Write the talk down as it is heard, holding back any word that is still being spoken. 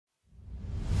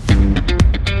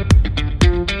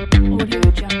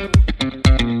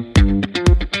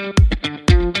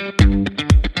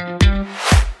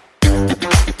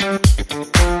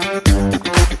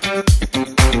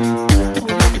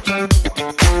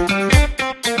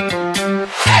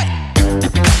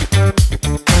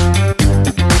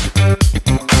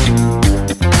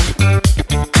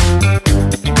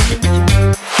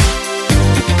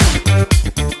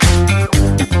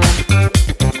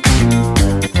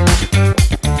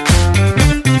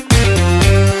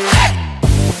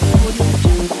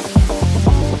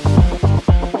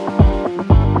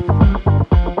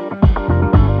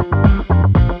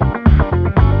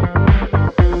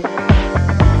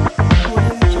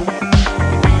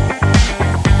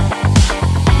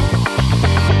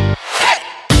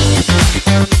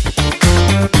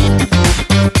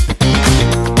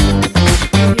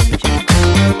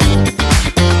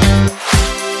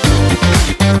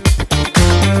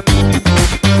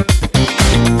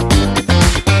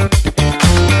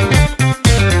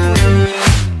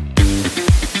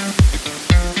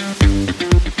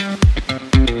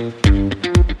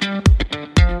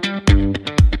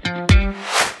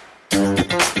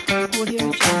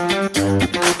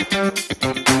Welcome,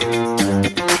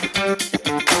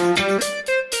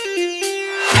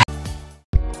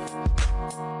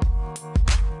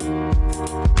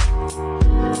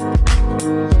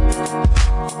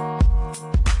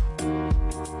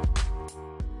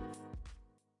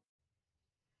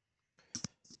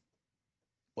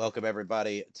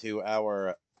 everybody, to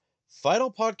our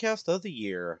final podcast of the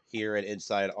year here at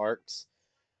Inside ARCS.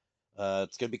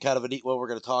 It's going to be kind of a neat one. We're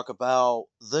going to talk about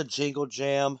the Jingle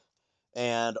Jam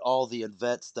and all the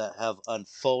events that have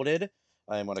unfolded.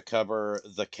 I am going to cover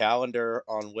the calendar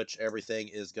on which everything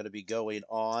is going to be going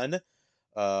on.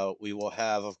 We will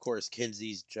have, of course,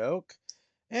 Kinsey's joke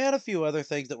and a few other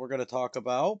things that we're going to talk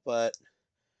about, but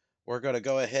we're going to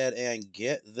go ahead and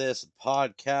get this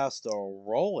podcast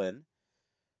rolling.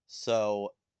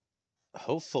 So,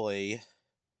 hopefully,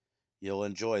 you'll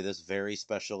enjoy this very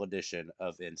special edition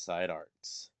of Inside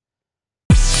ARCS.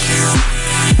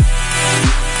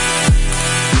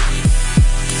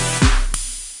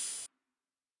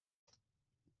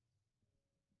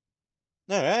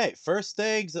 All right, first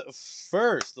things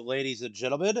first, ladies and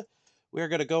gentlemen, we're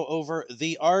going to go over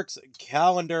the ARCS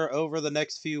calendar over the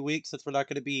next few weeks, since we're not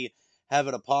going to be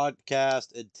having a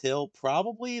podcast until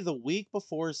probably the week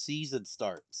before season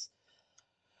starts.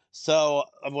 So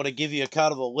I'm going to give you a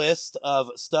kind of a list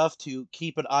of stuff to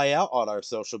keep an eye out on our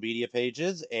social media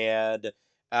pages and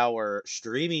our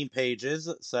streaming pages,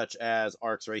 such as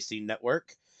ARCS Racing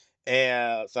Network,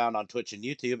 and found on Twitch and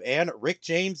YouTube, and Rick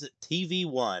James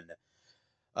TV1.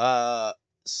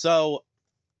 So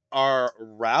our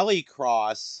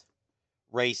Rallycross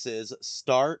races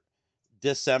start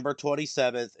December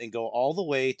 27th and go all the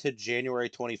way to January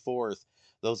 24th.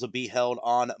 Those will be held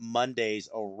on Mondays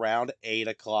around 8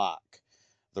 o'clock.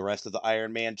 The rest of the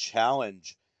Ironman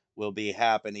Challenge will be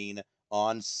happening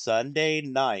on Sunday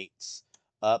nights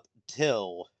up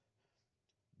till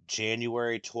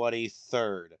January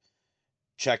 23rd.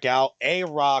 Check out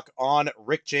A-Rock on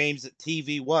Rick James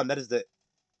TV1. That is the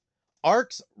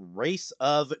ARCS Race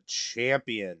of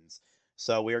Champions.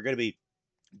 So we are going to be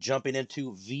jumping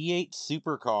into V8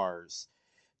 supercars,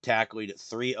 tackling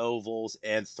 3 ovals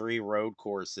and 3 road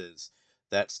courses.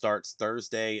 That starts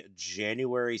Thursday,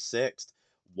 January 6th.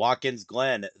 Watkins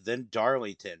Glen, then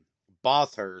Darlington,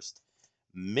 Bathurst,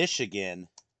 Michigan,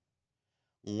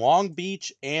 Long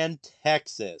Beach, and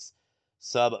Texas.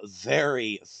 Some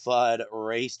very fun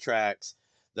racetracks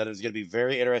that is going to be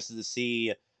very interesting to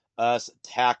see us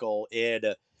tackle in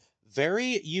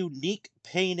very unique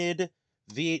painted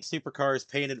V8 supercars,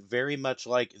 painted very much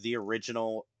like the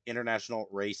original International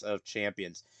Race of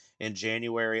Champions. In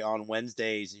January on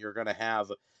Wednesdays, you're going to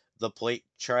have the Plate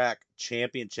Track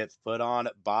Championships put on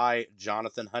by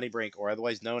Jonathan Honeybrink, or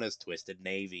otherwise known as Twisted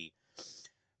Navy.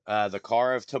 The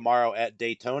Car of Tomorrow at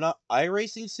Daytona,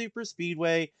 iRacing Super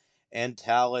Speedway, and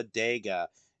Talladega.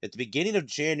 At the beginning of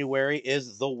January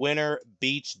is the Winter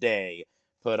Beach Day,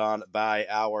 put on by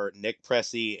our Nick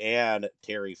Pressey and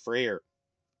Terry Freer.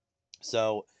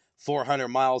 So 400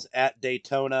 miles at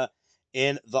Daytona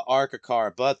in the ARCA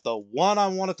car. But the one I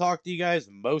want to talk to you guys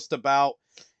most about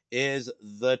is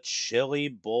the Chili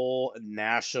Bowl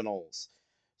Nationals.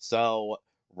 So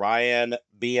Ryan,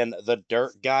 being the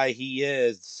dirt guy he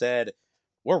is, said,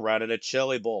 we're running a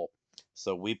Chili Bowl.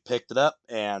 So we picked it up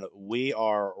and we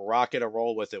are rocking and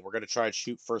roll with it. We're going to try and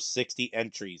shoot for 60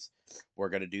 entries. We're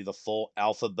going to do the full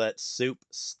alphabet soup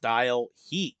style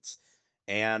heats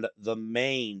and the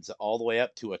mains all the way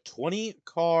up to a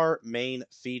 20-car main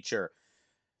feature.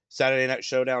 Saturday Night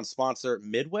Showdown sponsor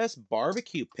Midwest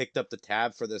Barbecue picked up the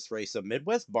tab for this race. So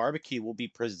Midwest Barbecue will be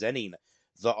presenting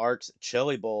the ARCS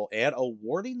Chili Bowl and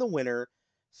awarding the winner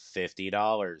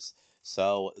 $50.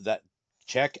 So that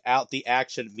check out the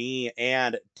action. Me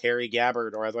and Terry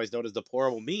Gabbard, or otherwise known as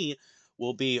Deplorable Me,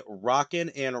 will be rocking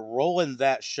and rolling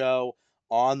that show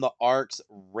on the ARCS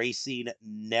Racing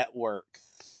Network.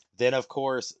 Then, of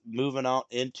course, moving on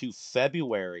into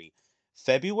February.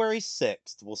 February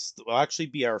 6th will actually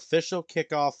be our official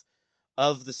kickoff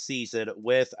of the season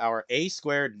with our A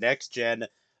Squared Next Gen,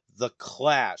 The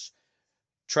Clash.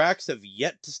 Tracks have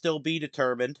yet to still be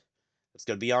determined. It's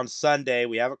going to be on Sunday.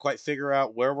 We haven't quite figured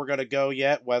out where we're going to go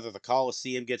yet, whether the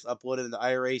Coliseum gets uploaded into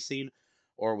iRacing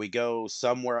or we go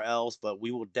somewhere else, but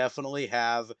we will definitely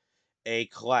have a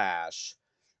clash.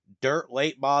 Dirt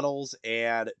late models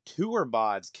and tour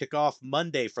mods kick off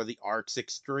Monday for the ARCS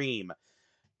Extreme.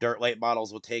 Dirt late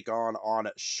models will take on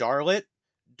Charlotte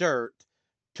Dirt.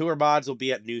 Tour mods will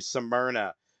be at New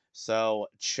Smyrna. So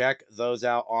check those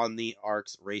out on the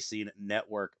ARCS Racing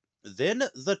Network. Then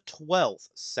the 12th,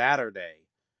 Saturday,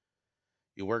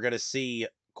 we're going to see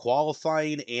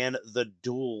qualifying and the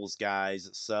duels, guys.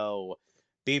 So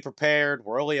be prepared.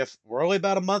 We're only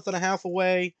about a month and a half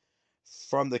away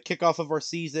from the kickoff of our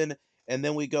season, and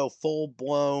then we go full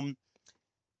blown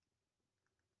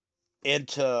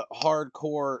into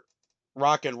hardcore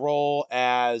rock and roll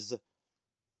as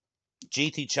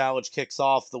GT Challenge kicks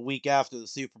off the week after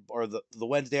the the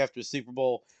Wednesday after the Super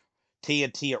Bowl,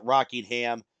 TNT at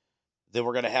Rockingham. Then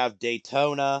we're gonna have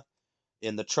Daytona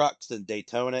in the trucks and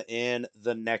Daytona in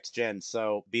the next gen.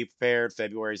 So be prepared.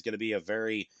 February is going to be a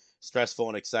very stressful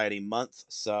and exciting month.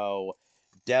 So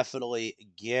definitely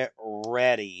get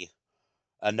ready.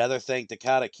 Another thing to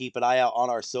kind of keep an eye out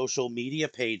on our social media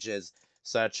pages,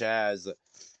 such as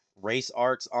Race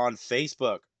Arcs on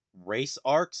Facebook, Race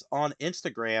Arcs on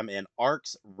Instagram, and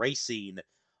Arcs Racing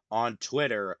on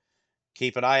Twitter.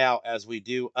 Keep an eye out as we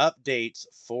do updates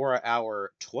for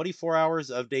our 24 hours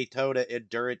of Daytona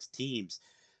endurance teams.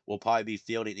 We'll probably be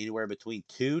fielding anywhere between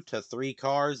 2 to 3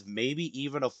 cars, maybe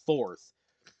even a fourth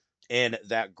in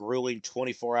that grueling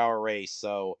 24-hour race.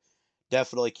 So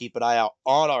definitely keep an eye out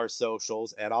on our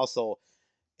socials and also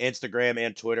Instagram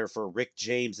and Twitter for Rick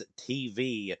James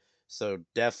TV. So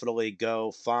definitely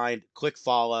go click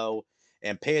follow,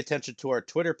 and pay attention to our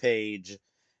Twitter page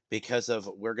because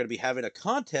we're going to be having a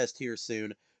contest here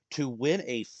soon to win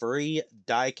a free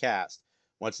diecast.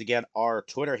 Once again, our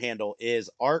Twitter handle is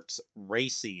ARCS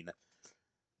Racing.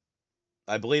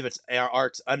 I believe it's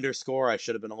ARCS underscore. I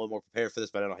should have been a little more prepared for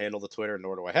this, but I don't handle the Twitter,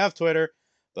 nor do I have Twitter.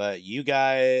 But you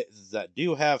guys that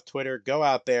do have Twitter, go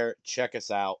out there, check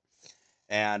us out.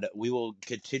 And we will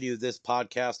continue this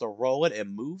podcast to roll it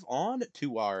and move on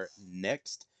to our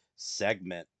next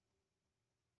segment.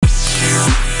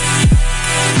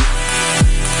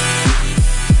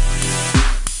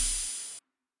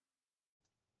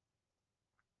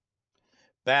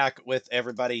 Back with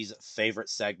everybody's favorite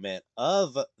segment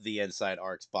of the Inside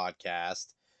Arcs podcast.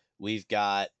 We've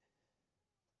got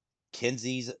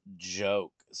Kinsey's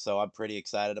joke. So I'm pretty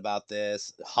excited about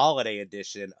this holiday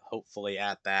edition, hopefully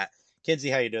at that.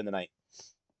 Kinsey, how you doing tonight?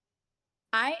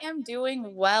 I am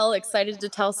doing well, excited to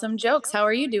tell some jokes. How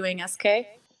are you doing, SK?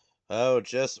 Oh,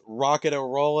 just rocking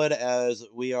and rolling as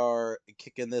we are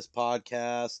kicking this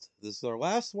podcast. This is our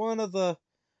last one of the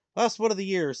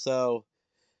year, so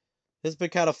it's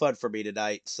been kind of fun for me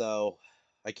tonight. So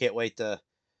I can't wait to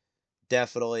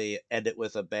definitely end it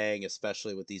with a bang,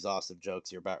 especially with these awesome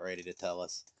jokes you're about ready to tell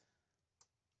us.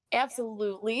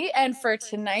 Absolutely. And for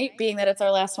tonight, being that it's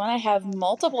our last one, I have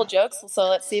multiple jokes. So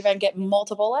let's see if I can get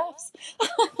multiple laughs.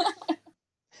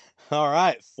 All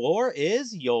right, floor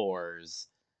is yours.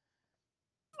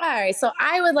 All right. So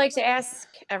I would like to ask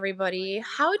everybody,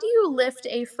 how do you lift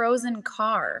a frozen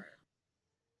car?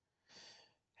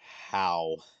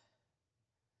 How?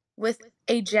 With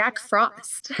a Jack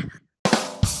Frost.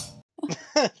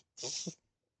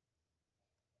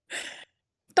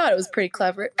 Thought it was pretty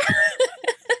clever.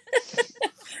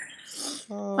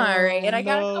 All right. Oh, And I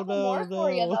got a no, couple no, more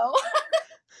for you, no. though.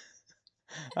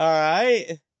 All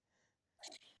right.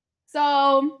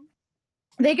 So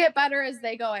they get better as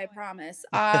they go, I promise.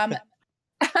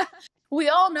 We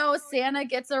all know Santa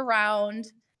gets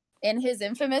around in his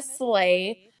infamous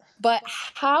sleigh, but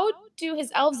how do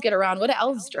his elves get around? What do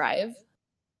elves drive?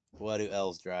 What do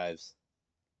elves drives?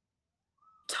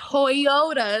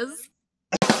 Toyotas.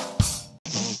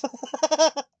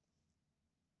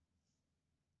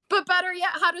 But better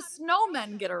yet, how do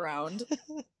snowmen get around?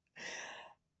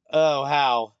 Oh,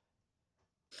 how?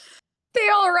 They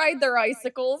all ride their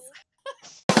icicles.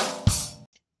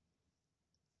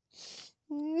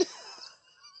 You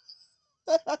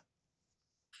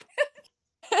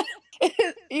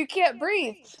can't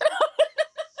breathe.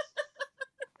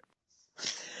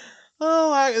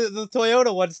 The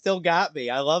Toyota one still got me.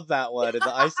 I love that one, and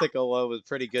the icicle one was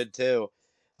pretty good too.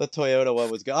 The Toyota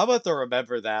one was good. I'm about to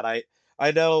remember that. I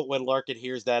know when Larkin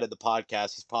hears that in the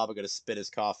podcast, he's probably going to spit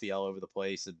his coffee all over the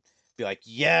place and be like,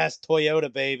 "Yes,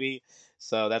 Toyota, baby!"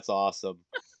 So that's awesome.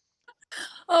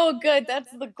 Oh, good. That's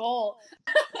the goal.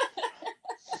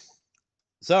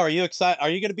 So, are you excited? Are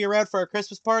you going to be around for our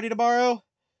Christmas party tomorrow?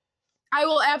 I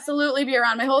will absolutely be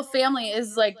around. My whole family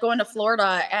is like going to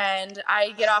Florida, and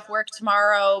I get off work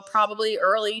tomorrow, probably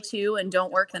early too, and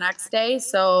don't work the next day.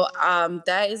 So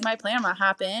that is my plan. I'm gonna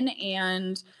hop in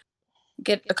and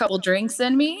get a couple drinks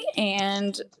in me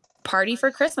and party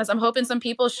for Christmas. I'm hoping some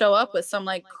people show up with some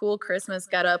like cool Christmas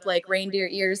getup, like reindeer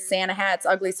ears, Santa hats,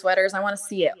 ugly sweaters. I want to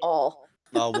see it all.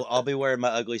 I'll be wearing my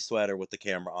ugly sweater with the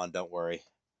camera on. Don't worry.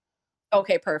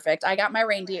 Okay, perfect. I got my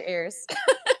reindeer ears.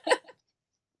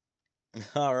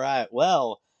 All right.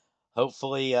 Well,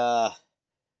 hopefully,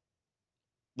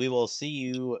 we will see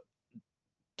you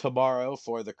tomorrow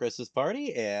for the Christmas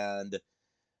party, and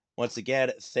Once again,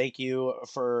 thank you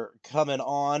for coming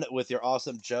on with your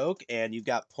awesome joke, and you've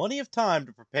got plenty of time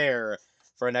to prepare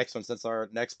for our next one since our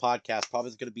next podcast probably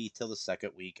is going to be till the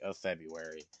second week of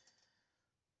February.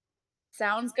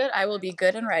 Sounds good. I will be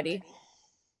good and ready.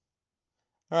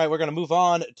 All right, we're going to move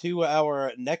on to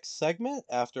our next segment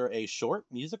after a short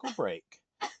musical break.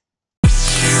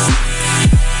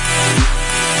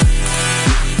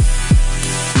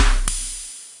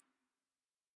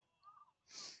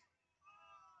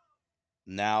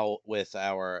 Now, with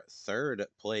our third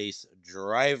place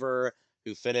driver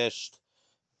who finished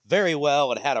very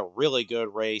well and had a really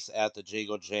good race at the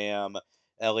Jingle Jam,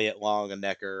 Elliot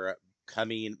Longenecker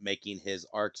making his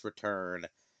ARCS return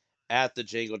at the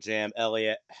Jingle Jam.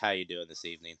 Elliot, how you doing this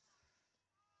evening?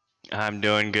 I'm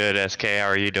doing good, SK. How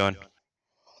are you doing?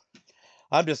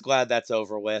 I'm just glad that's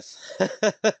over with.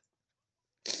 That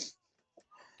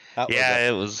was a Yeah,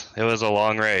 it was a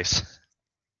long race,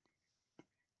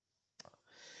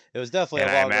 it was definitely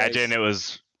and a long race.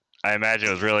 I imagine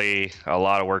it was really a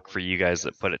lot of work for you guys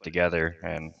that put it together,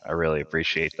 and I really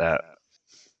appreciate that.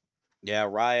 Yeah,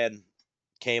 Ryan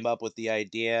came up with the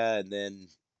idea, and then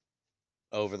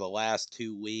over the last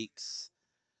 2 weeks,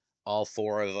 all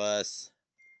four of us,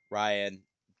 Ryan,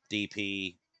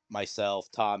 DP,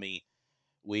 myself, Tommy,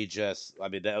 I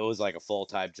mean, that was like a full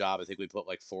time job. I think we put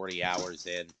like 40 hours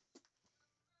in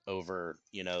over,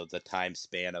 the time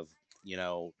span of,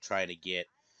 trying to get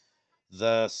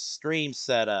the stream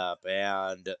set up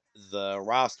and the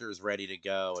rosters ready to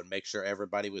go and make sure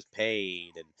everybody was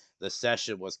paid and the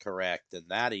session was correct. And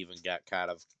that even got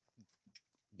kind of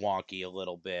wonky a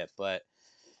little bit. But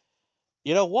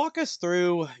walk us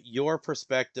through your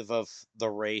perspective of the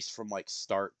race from like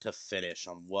start to finish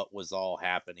on what was all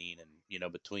happening,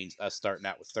 and between us starting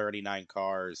out with 39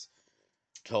 cars,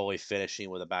 totally finishing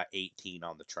with about 18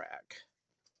 on the track.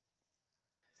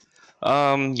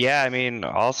 Yeah, I mean,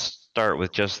 I'll start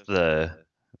with just the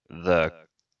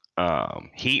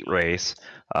heat race.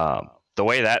 The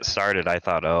way that started, I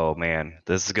thought, oh man,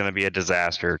 this is going to be a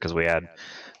disaster because we had a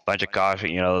bunch of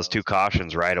caution, those two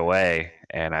cautions right away,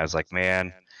 and I was like,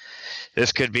 man,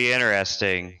 this could be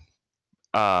interesting.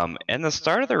 And the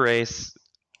start of the race,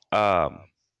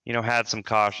 had some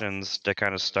cautions to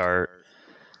kind of start,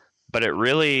 but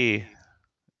um,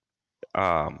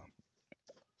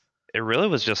 it really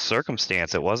was just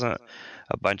circumstance. It wasn't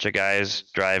a bunch of guys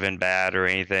driving bad or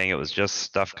anything. It was just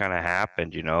stuff kind of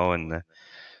happened, and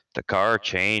the car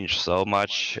changed so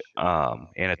much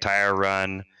in a tire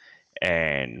run,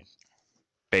 and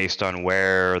based on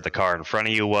where the car in front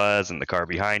of you was and the car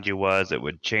behind you was, it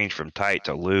would change from tight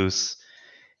to loose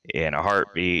in a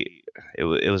heartbeat.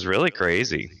 It was really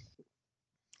crazy.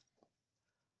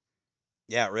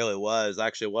 Yeah, it really was.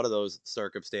 Actually, one of those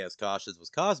circumstance cautions was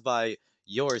caused by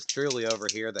yours truly over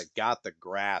here that got the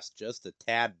grass just a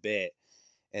tad bit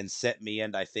and sent me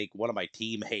into, I think, one of my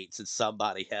teammates and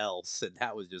somebody else. And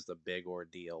that was just a big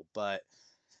ordeal. But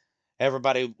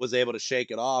everybody was able to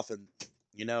shake it off. And,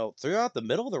 throughout the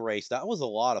middle of the race, that was a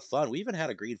lot of fun. We even had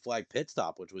a green flag pit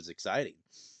stop, which was exciting.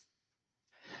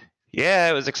 Yeah,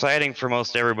 it was exciting for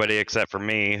most everybody except for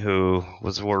me, who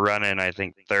were running, I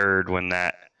think, third when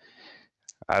that.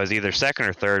 I was either second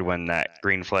or third when that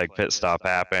green flag pit stop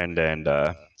happened, and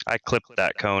I clipped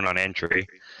that cone on entry.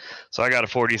 So I got a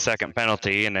 40-second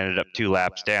penalty and ended up 2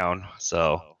 laps down.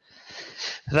 So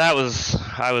I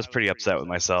was pretty upset with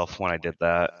myself when I did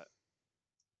that.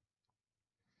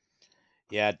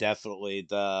 Yeah, definitely.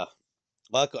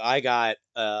 Luckily, I got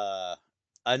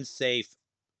unsafe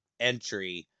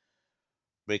entry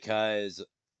because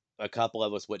a couple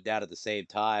of us went down at the same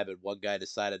time, and one guy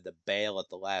decided to bail at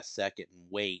the last second and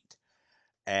wait,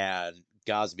 and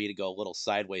caused me to go a little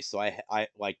sideways. So I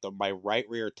like my right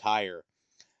rear tire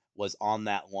was on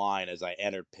that line as I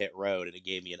entered pit road, and it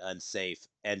gave me an unsafe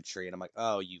entry. And I'm like,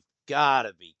 oh, you've got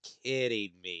to be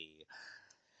kidding me!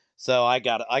 So I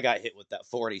got hit with that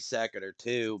 40-second or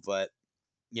two, but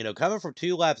coming from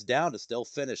 2 laps down to still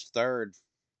finish third,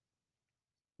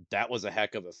 that was a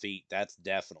heck of a feat. That's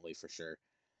definitely for sure.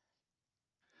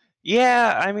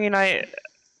 Yeah, I mean a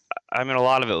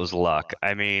lot of it was luck.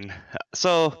 I mean,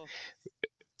 so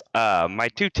my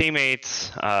two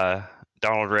teammates,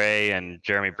 Donald Ray and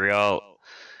Jeremy Brialt,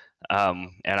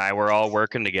 and I were all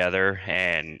working together,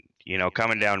 and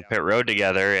coming down pit road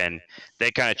together, and they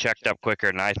kind of checked up quicker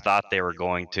than I thought they were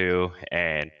going to,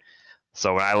 and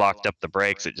so when I locked up the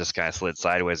brakes, it just kind of slid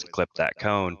sideways and clipped that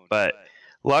cone. But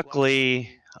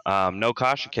luckily, no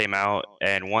caution came out,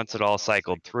 and once it all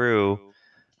cycled through,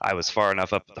 I was far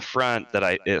enough up at the front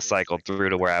that it cycled through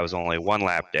to where I was only 1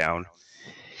 lap down.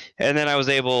 And then I was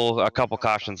able a couple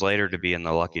cautions later to be in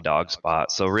the lucky dog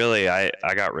spot. So really, I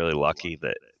got really lucky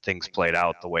that things played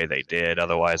out the way they did.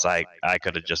 Otherwise, I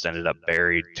could have just ended up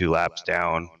buried 2 laps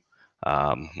down,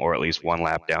 or at least 1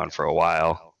 lap down for a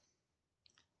while.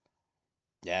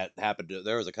 Yeah, it happened to.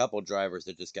 There was a couple drivers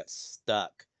that just got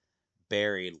stuck,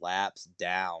 buried laps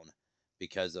down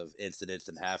because of incidents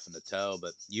and having to tow.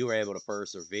 But you were able to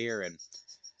persevere, and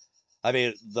I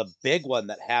mean, the big one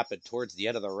that happened towards the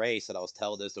end of the race, and I was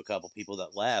telling this to a couple people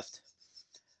that left.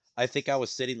 I think I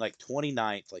was sitting like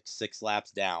 29th, like 6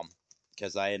 laps down,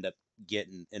 because I ended up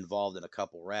getting involved in a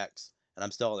couple wrecks, and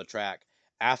I'm still on the track.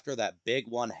 After that big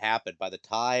one happened, by the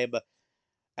time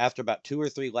after about 2 or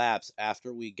 3 laps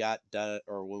after we got done,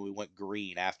 or when we went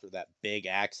green after that big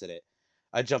accident,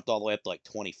 I jumped all the way up to like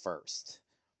 21st.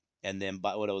 And then,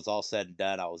 but when it was all said and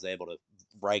done, I was able to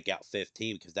rank out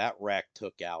 15 because that wreck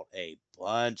took out a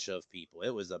bunch of people. It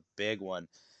was a big one.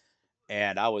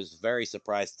 And I was very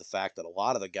surprised at the fact that a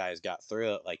lot of the guys got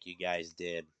through it like you guys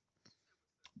did.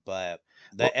 But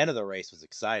the Well, end of the race was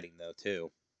exciting, though,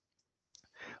 too.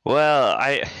 well,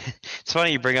 I it's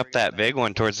funny you bring up that big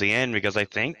one towards the end because I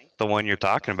think the one you're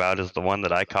talking about is the one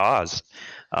that I caused.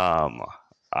 Um,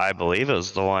 I believe it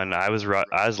was the one I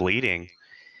was leading,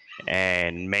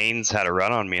 and Maines had a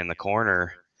run on me in the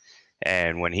corner.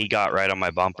 And when he got right on my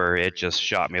bumper, it just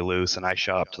shot me loose, and I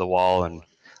shot up to the wall and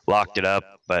locked it up,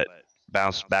 but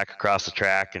bounced back across the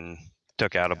track and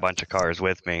took out a bunch of cars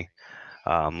with me.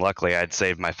 Luckily, I'd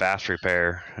saved my fast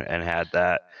repair and had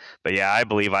that. But yeah, I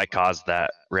believe I caused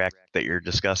that wreck that you're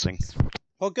discussing.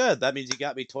 Well, good. That means you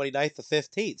got me 29th to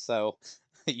 15th. So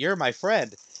you're my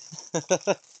friend.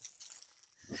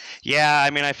 Yeah, I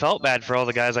mean, I felt bad for all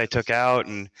the guys I took out,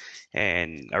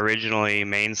 and originally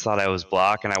Maines thought I was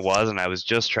blocking. I wasn't. I was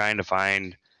just trying to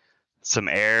find some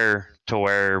air to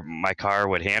where my car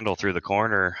would handle through the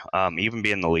corner. Even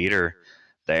being the leader,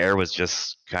 the air was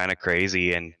just kind of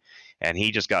crazy, and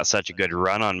he just got such a good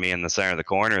run on me in the center of the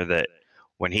corner that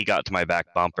when he got to my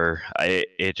back bumper,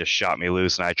 it just shot me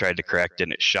loose, and I tried to correct it,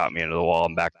 and it shot me into the wall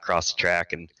and back across the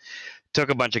track, and took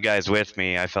a bunch of guys with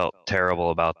me. I felt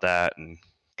terrible about that, and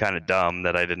kind of dumb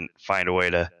that I didn't find a way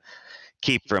to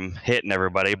keep from hitting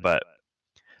everybody, but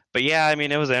yeah, I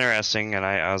mean, it was interesting, and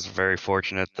I was very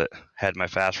fortunate that had my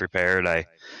fast repaired. I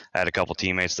had a couple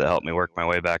teammates that helped me work my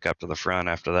way back up to the front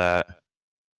after that.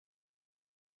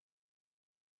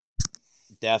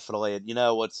 Definitely.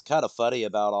 And what's kind of funny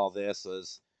about all this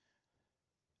is,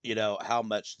 how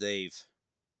much they've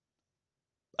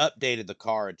updated the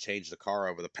car and changed the car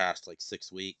over the past like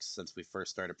 6 weeks since we first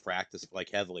started practice,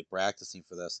 like heavily practicing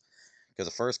for this. Because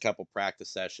the first couple practice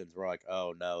sessions were like,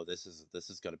 oh no, this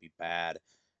is going to be bad.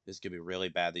 This is going to be really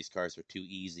bad. These cars are too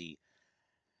easy.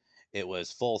 It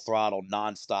was full throttle,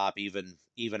 nonstop.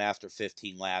 Even after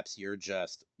 15 laps,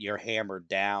 you're hammered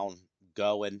down,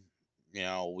 going.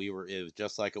 It was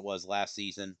just like it was last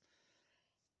season,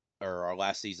 or our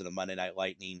last season of Monday Night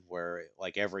Lightning, where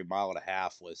like every mile and a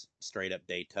half was straight up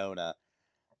Daytona.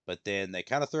 But then they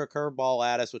kind of threw a curveball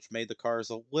at us, which made the cars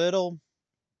a little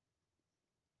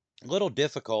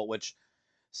difficult. Which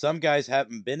some guys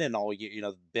haven't been in all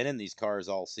year, been in these cars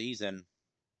all season.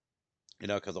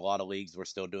 Because a lot of leagues were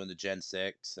still doing the Gen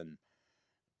 6, and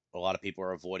a lot of people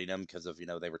are avoiding them because of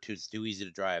they were too easy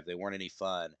to drive. They weren't any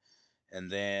fun,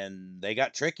 and then they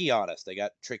got tricky on us. They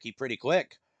got tricky pretty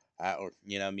quick.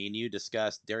 Me and you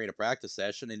discussed during a practice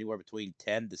session anywhere between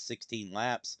 10 to 16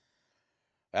 laps.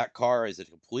 That car is a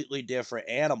completely different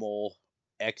animal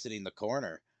exiting the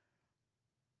corner.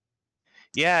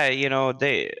 Yeah,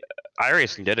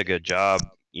 iRacing did a good job,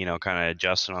 kind of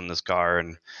adjusting on this car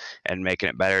and making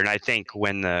it better. And I think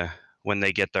when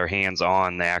they get their hands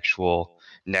on the actual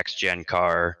next gen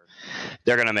car,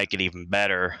 they're gonna make it even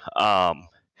better.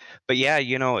 But yeah,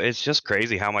 it's just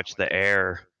crazy how much the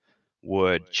air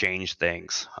would change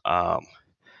things.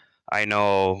 I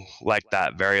know, like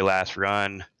that very last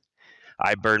run,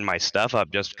 I burned my stuff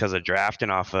up just because of drafting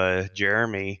off of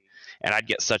Jeremy, and I'd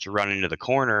get such a run into the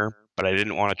corner, but I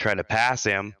didn't want to try to pass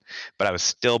him, but I was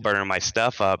still burning my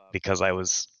stuff up because I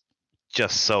was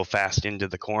just so fast into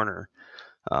the corner.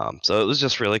 So it was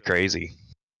just really crazy.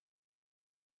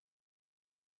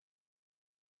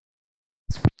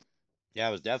 Yeah,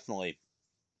 it was definitely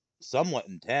somewhat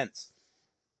intense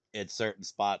in certain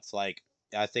spots. Like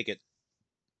I think it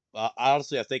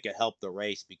honestly, I think it helped the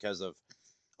race because of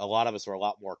a lot of us were a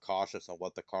lot more cautious on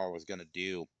what the car was going to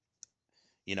do,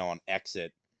 on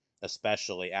exit,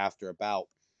 especially after about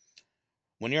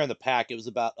when you're in the pack, it was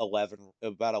about 11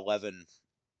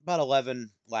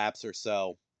 laps or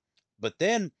so. But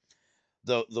then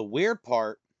the weird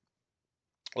part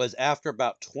was after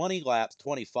about 20 laps,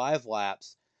 25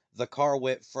 laps, the car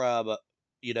went from,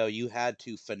 you had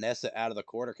to finesse it out of the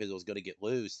corner because it was going to get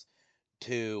loose,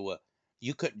 to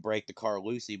you couldn't break the car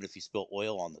loose even if you spilled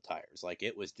oil on the tires. Like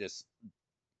it was just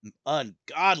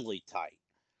ungodly tight.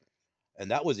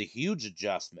 And that was a huge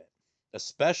adjustment,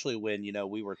 especially when,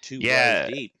 we were two rows Yeah,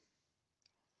 deep.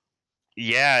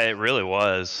 yeah, it really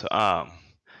was. I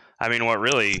mean, what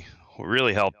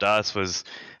really helped us was,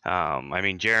 I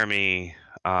mean, Jeremy,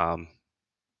 um,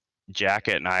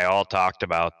 Jacket, and I all talked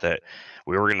about that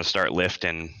we were going to start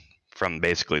lifting from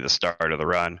basically the start of the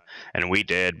run, and we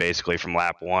did basically from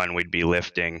lap one. We'd be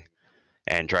lifting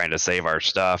and trying to save our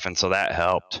stuff, and so that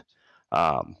helped.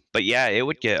 But yeah, it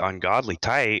would get ungodly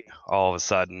tight all of a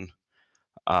sudden,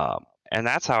 and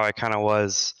that's how I kind of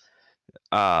was.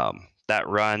 That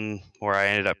run where I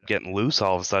ended up getting loose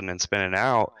all of a sudden and spinning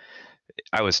out,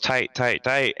 I was tight, tight,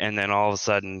 tight, and then all of a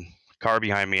sudden, car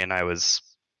behind me, and I was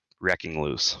wrecking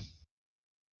loose.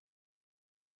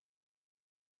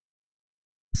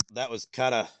 That was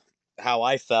kind of how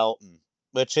I felt, and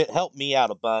which it helped me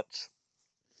out a bunch,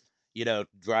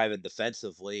 driving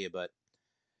defensively. But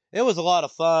it was a lot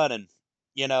of fun, and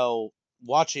you know,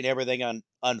 watching everything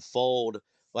unfold.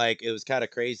 Like it was kind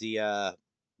of crazy.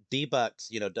 D-Bucks,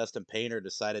 Dustin Painter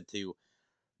decided to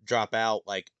drop out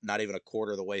like not even a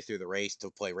quarter of the way through the race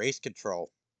to play race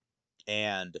control,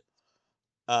 and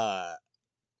uh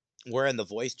we're in the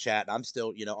voice chat, and I'm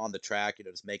still, on the track,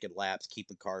 just making laps,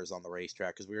 keeping cars on the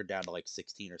racetrack because we were down to like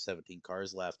 16 or 17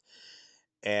 cars left.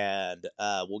 And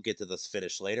we'll get to this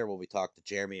finish later when we talk to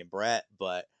Jeremy and Brett,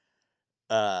 but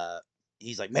uh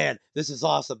he's like, "Man, this is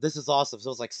awesome. This is awesome."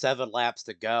 So it's like 7 laps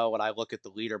to go, and I look at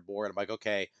the leaderboard. I'm like,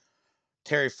 "Okay,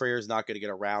 Terry Freer's not going to get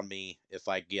around me if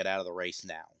I get out of the race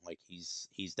now. Like he's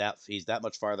that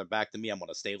much farther back than me. I'm going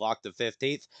to stay locked in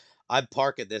 15th. I'm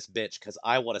parking this bitch because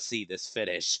I want to see this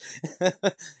finish."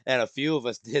 And a few of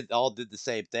us did the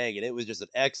same thing, and it was just an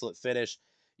excellent finish.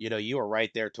 You were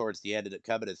right there towards the end, and it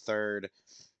coming in third,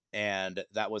 and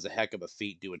that was a heck of a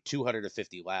feat doing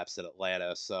 250 laps in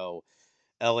Atlanta. So,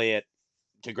 Elliot,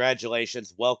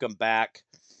 congratulations, welcome back.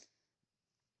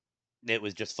 It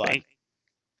was just fun. Thank,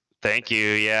 thank you.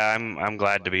 Yeah, I'm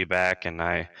glad to be back,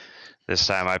 and this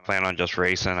time I plan on just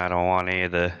racing. I don't want any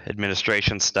of the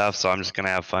administration stuff, so I'm just gonna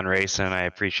have fun racing. I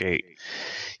appreciate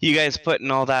you guys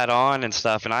putting all that on and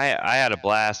stuff, and I had a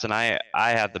blast, and I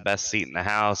had the best seat in the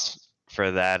house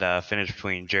for that finish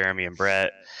between Jeremy and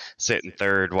Brett, sitting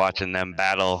third, watching them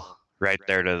battle right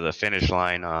there to the finish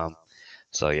line.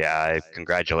 So yeah,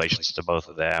 congratulations to both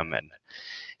of them,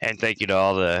 and thank you to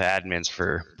all the admins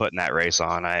for putting that race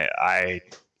on. I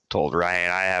told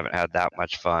Ryan I haven't had that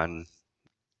much fun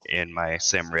in my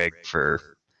sim rig for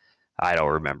I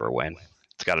don't remember when.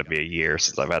 It's got to be a year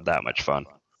since I've had that much fun.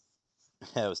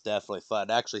 It was definitely fun.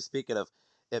 Actually, speaking of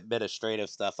administrative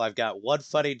stuff, I've got one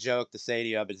funny joke to say to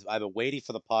you. I've been waiting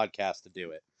for the podcast to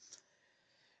do it,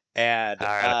 and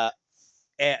All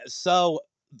right. so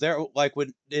there, like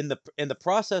when in the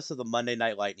process of the Monday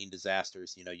Night Lightning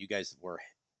disasters, you guys were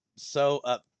so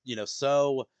up,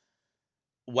 so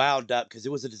wound up because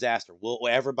it was a disaster.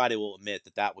 Everybody will admit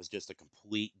that that was just a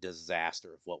complete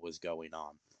disaster of what was going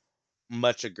on.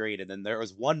 Much agreed. And then there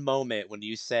was one moment when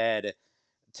you said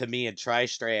to me and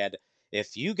Tristrand,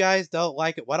 "If you guys don't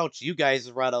like it, why don't you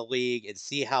guys run a league and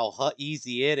see how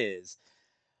easy it is?"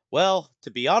 Well,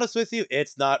 to be honest with you,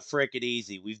 it's not freaking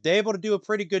easy. We've been able to do a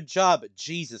pretty good job, but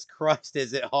Jesus Christ,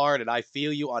 is it hard? And I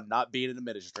feel you on not being an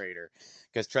administrator.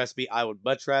 Because trust me, I would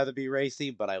much rather be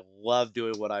racing, but I love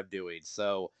doing what I'm doing.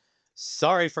 So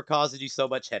sorry for causing you so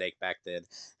much headache back then.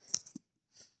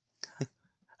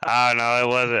 Oh no, it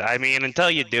wasn't. I mean, until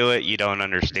you do it, you don't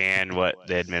understand what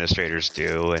the administrators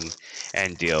do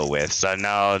and deal with. So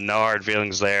no hard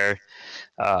feelings there.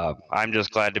 I'm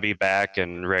just glad to be back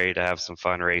and ready to have some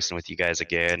fun racing with you guys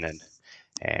again,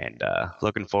 and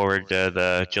looking forward to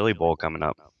the Chili Bowl coming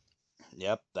up.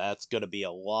 Yep, that's going to be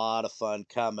a lot of fun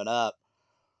coming up.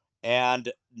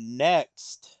 And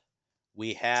next,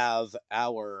 we have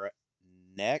our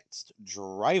next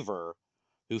driver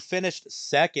who finished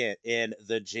second in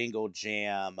the Jingle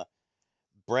Jam,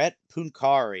 Brett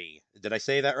Puncari. Did I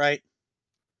say that right?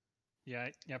 Yeah,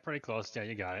 yeah, pretty close. Yeah,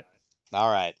 you got it. All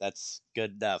right, that's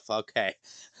good enough. Okay.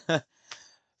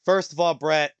 First of all,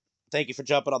 Brett, thank you for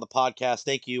jumping on the podcast.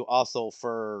 Thank you also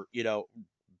for,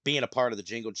 being a part of the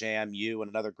Jingle Jam, you and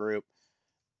another group,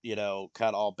 kind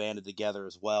of all banded together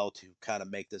as well to kind of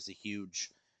make this a huge,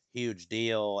 huge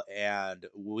deal. And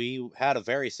we had a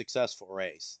very successful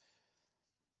race.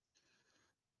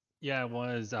 Yeah, it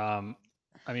was. I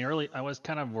mean, early, I was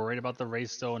kind of worried about the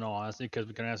race, though, in all honesty, because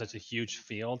we're gonna have such a huge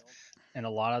field, and a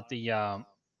lot of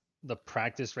the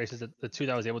practice races, the two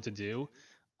that I was able to do,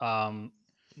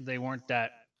 They weren't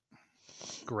that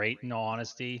great, in all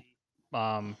honesty.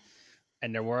 Um,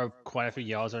 and there were quite a few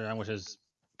yellows around, which is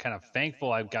kind of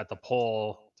thankful I got the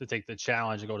pole to take the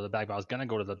challenge and go to the back. But I was gonna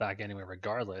go to the back anyway,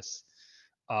 regardless.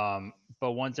 But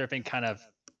once everything kind of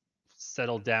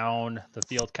settled down, the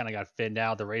field kind of got thinned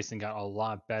out, the racing got a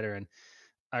lot better, and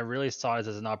I really saw it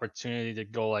as an opportunity to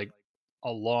go like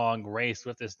a long race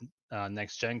with this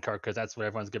next gen car because that's what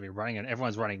everyone's going to be running, and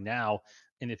everyone's running now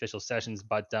in the official sessions.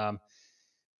 But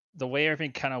the way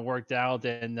everything kind of worked out,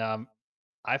 and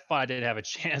I thought I did have a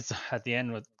chance at the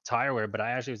end with tire wear, but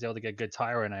I actually was able to get good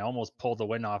tire wear, and I almost pulled the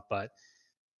win off. But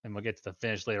and we'll get to the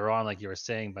finish later on, like you were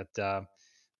saying. But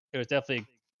it was definitely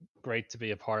great to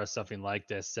be a part of something like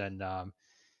this, and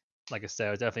like I said,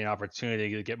 it was definitely an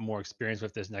opportunity to get more experience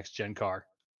with this next gen car.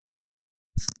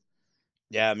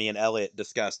 Yeah, me and Elliot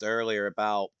discussed earlier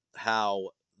about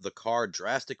how the car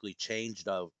drastically changed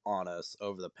on us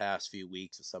over the past few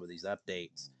weeks with some of these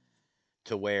updates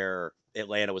to where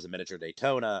Atlanta was a miniature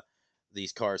Daytona.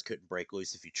 These cars couldn't break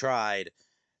loose if you tried.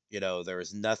 There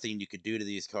was nothing you could do to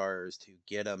these cars to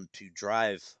get them to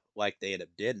drive like they ended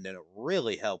up did, and it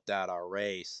really helped out our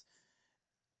race.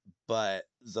 But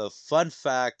the fun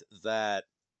fact the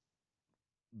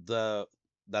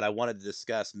that I wanted to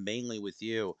discuss mainly with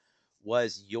you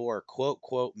was your quote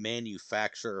quote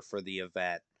manufacturer for the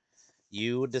event.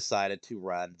 You decided to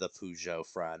run the Peugeot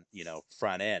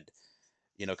front end.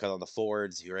 Because on the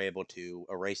Fords, you're able to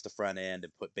erase the front end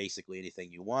and put basically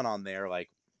anything you want on there. Like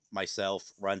myself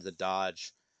runs a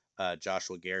Dodge,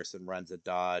 Joshua Garrison runs a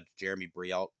Dodge, Jeremy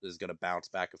Brialt is going to bounce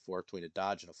back and forth between a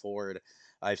Dodge and a Ford.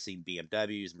 I've seen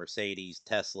BMWs, Mercedes,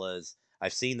 Teslas.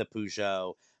 I've seen the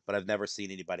Peugeot, but I've never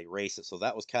seen anybody race it. So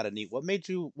that was kind of neat. What made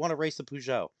you want to race the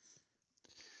Peugeot?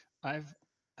 I've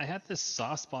I had this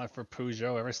soft spot for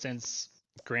Peugeot ever since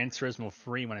Gran Turismo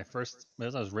 3 when I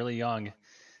was really young,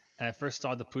 and I first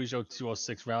saw the Peugeot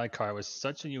 206 rally car. It was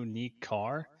such a unique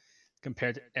car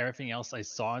compared to everything else I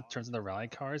saw in terms of the rally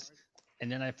cars.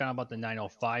 And then I found about the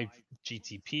 905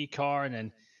 GTP car, and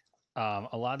then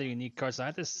a lot of the unique cars. So I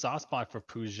had this soft spot for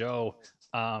Peugeot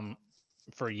um,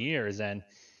 for years, and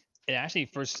it actually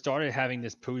first started having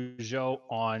this Peugeot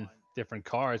on different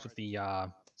cars with the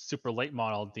super late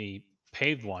model, the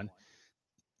paved one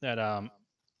that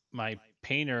my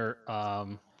painter, one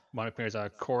of my painters,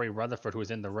 Corey Rutherford, who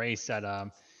was in the race at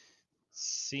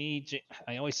CJ.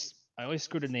 I always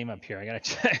screw the name up here. I gotta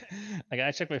check. I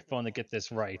gotta check my phone to get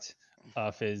this right.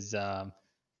 Of his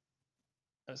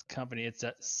company, it's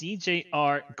a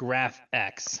CJR Graph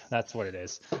X. That's what it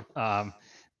is. Um,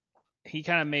 he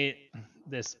kind of made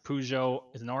this Peugeot.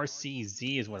 It's an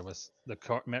RCZ, is what it was.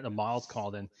 The model's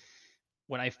called. And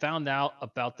when I found out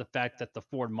about the fact that the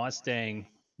Ford Mustang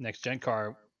next gen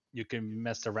car, you can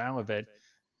mess around with it,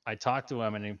 I talked to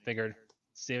him and he figured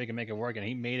see if we can make it work, and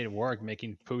he made it work,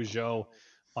 making Peugeot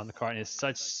on the car, and it's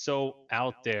so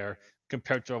out there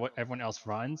compared to what everyone else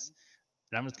runs.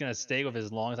 And I'm just gonna stay with it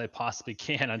as long as I possibly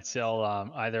can until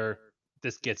either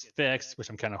this gets fixed, which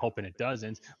I'm kind of hoping it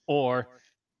doesn't, or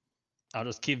I'll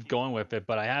just keep going with it.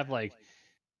 But I have like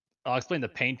I'll explain the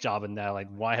paint job and that, like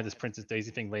why I have this Princess Daisy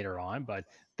thing later on. But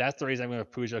that's the reason I'm going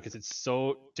with Peugeot, because it's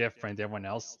so different than everyone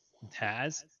else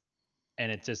has,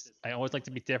 and it just I always like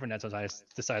to be different. That's what I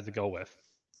decided to go with.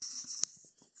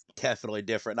 Definitely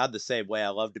different. I'm the same way. I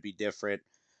love to be different.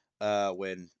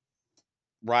 When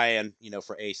Ryan,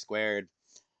 for A Squared,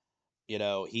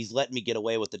 he's letting me get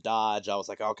away with the Dodge. I was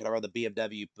like, oh, can I run the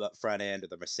BMW front end or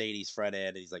the Mercedes front end?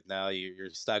 And he's like, no, you're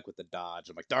stuck with the Dodge.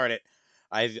 I'm like, darn it.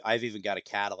 I've even got a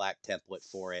Cadillac template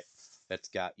for it that's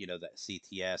got, that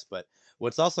CTS. But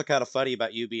what's also kind of funny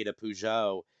about you being a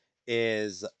Peugeot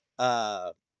is,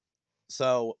 uh,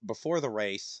 so before the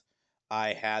race,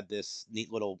 I had this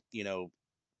neat little,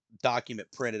 document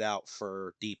printed out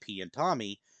for DP and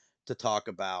Tommy to talk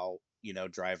about,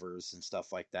 drivers and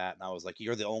stuff like that. And I was like,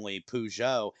 you're the only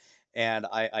Peugeot. And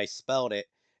I spelled it.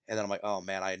 And then I'm like, oh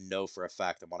man, I know for a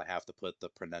fact I'm going to have to put the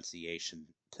pronunciation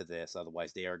to this.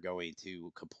 Otherwise, they are going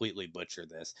to completely butcher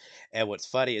this. And what's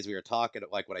funny is we were talking,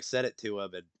 like when I said it to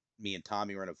him, and me and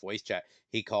Tommy were in a voice chat,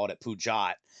 he called it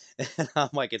Peugeot. And I'm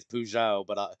like, it's Peugeot.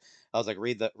 But I was like,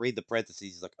 read the parentheses.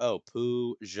 He's like, oh,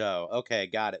 Peugeot. Okay,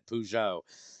 got it. Peugeot.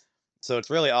 So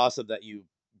it's really awesome that you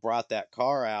brought that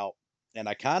car out, and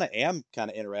I kind of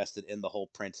interested in the whole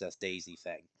Princess Daisy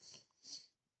thing.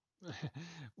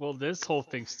 Well, this whole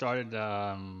thing started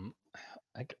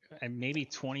like maybe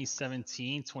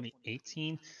 2017,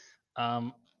 2018.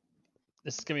 Um,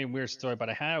 this is gonna be a weird story, but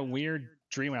I had a weird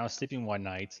dream when I was sleeping one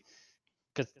night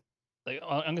because like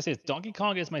I'm gonna say Donkey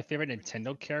Kong is my favorite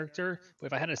Nintendo character, but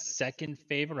if I had a second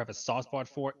favorite, I have a soft spot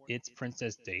for, it's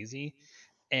Princess Daisy.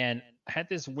 And I had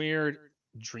this weird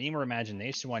dream or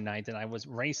imagination one night that I was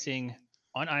racing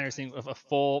on iRacing with a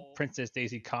full Princess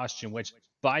Daisy costume, which,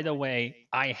 by the way,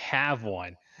 I have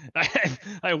one.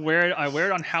 I wear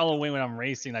it on Halloween when I'm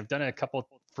racing. I've done it a couple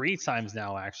 3 times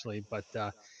now, actually. But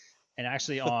and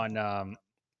actually on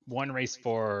one race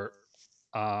for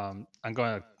I'm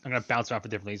gonna bounce around for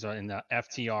different leagues. In the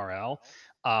FTRL,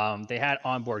 they had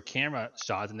onboard camera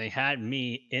shots, and they had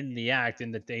me in the act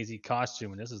in the Daisy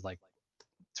costume, and this is like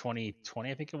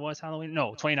 2020, I think it was Halloween.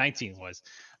 No, 2019 was,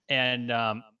 and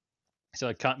so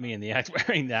it caught me in the act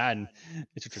wearing that, and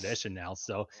it's a tradition now.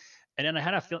 So, and then I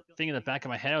had a thing in the back of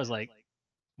my head. I was like,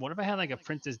 what if I had like a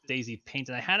Princess Daisy paint?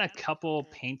 And I had a couple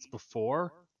paints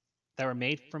before that were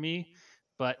made for me,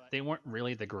 but they weren't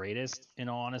really the greatest, in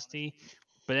all honesty.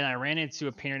 But then I ran into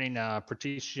a painter named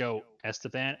Patricio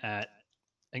Esteban at,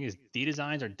 I think it's D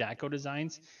Designs or Daco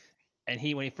Designs, and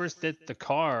when he first did the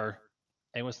car,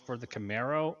 it was for the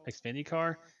Camaro Xfinity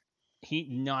car. He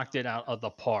knocked it out of the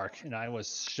park, and I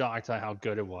was shocked at how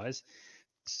good it was.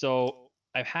 So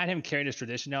I've had him carry this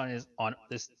tradition now, and is on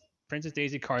this Princess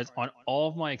Daisy cars on all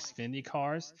of my Xfinity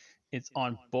cars. It's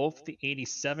on both the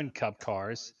 '87 Cup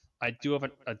cars. I do have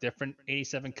a different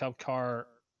 '87 Cup car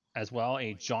as well,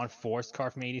 a John Force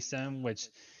car from '87, which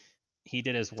he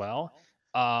did as well.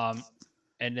 Um,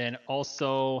 and then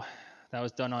also that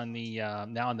was done on the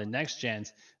now on the next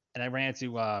gens, and I ran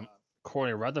into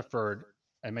Corey Rutherford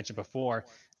I mentioned before,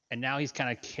 and now he's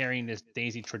kind of carrying this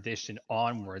Daisy tradition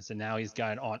onwards, and now he's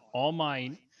got it on all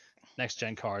my next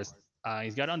gen cars.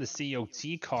 He's got it on the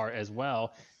COT car as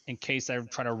well, in case I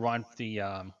try to run the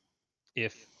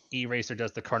if E-Racer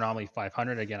does the Carnomaly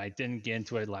 500 again. I didn't get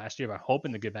into it last year, but I'm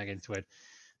hoping to get back into it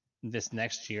this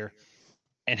next year.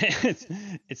 And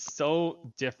it's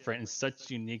so different and such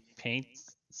unique paint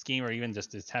scheme, or even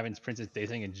just having Princess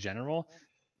Daisy in general,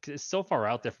 because it's so far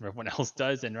out there from everyone else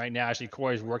does. And right now, actually,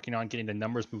 Corey's working on getting the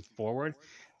numbers moved forward.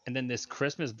 And then this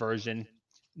Christmas version,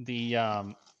 the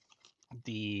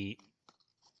the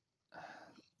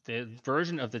the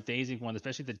version of the Daisy one,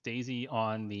 especially the Daisy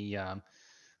on the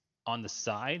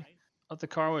side of the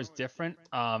car, was different.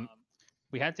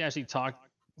 We had to actually talk.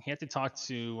 He had to talk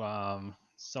to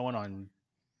someone on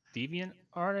Deviant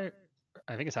Art.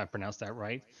 I think it's how I pronounced that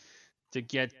right, to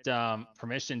get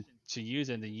permission to use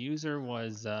it. And the user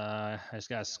was I just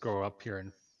gotta scroll up here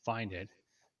and find it.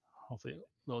 Hopefully it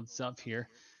loads up here.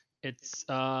 It's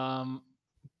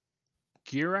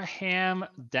Giraham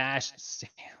dash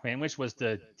which was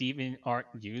the DeviantArt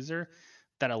user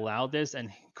that allowed this,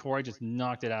 and Corey just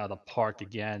knocked it out of the park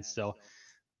again. So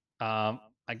I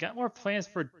got more plans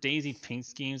for Daisy paint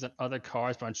schemes on other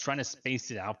cars, but I'm trying to space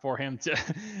it out for him to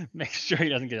make sure he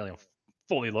doesn't get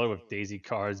fully loaded with Daisy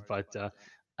cars. But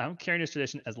I'm carrying this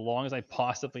tradition as long as I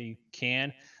possibly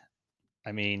can.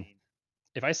 I mean,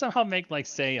 if I somehow make, like,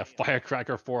 say, a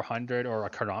Firecracker 400 or a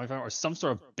Cardano event or some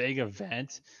sort of big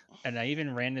event, and I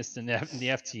even ran this in the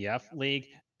FTF league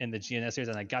in the GNS series,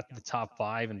 and I got to the top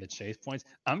 5 in the chase points,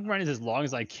 I'm running this as long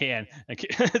as I can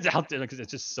out there, because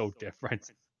it's just so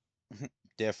different.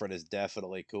 Different is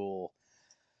definitely cool.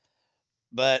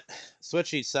 But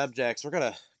switching subjects, we're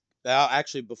gonna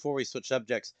actually, before we switch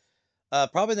subjects,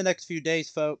 probably the next few days,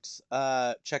 folks,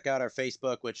 check out our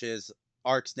Facebook, which is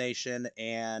ARCS Nation,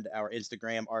 and our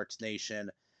Instagram, ARCS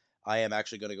Nation. I am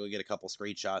actually going to go get a couple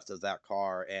screenshots of that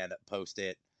car and post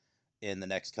it in the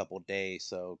next couple days.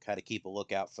 So kind of keep a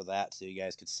lookout for that, so you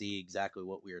guys can see exactly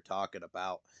what we were talking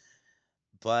about.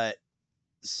 But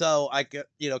so I could,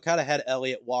 kind of had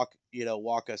Elliot walk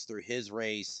us through his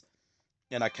race,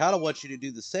 and I kind of want you to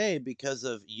do the same, because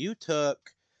of you took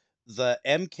the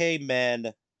MK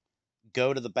Men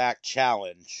Go to the Back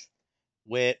challenge,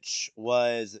 which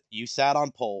was, you sat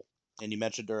on pole, and you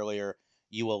mentioned earlier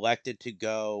you elected to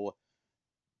go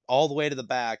all the way to the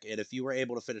back, and if you were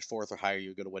able to finish fourth or higher, you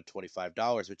were going to win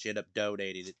 $25, which you end up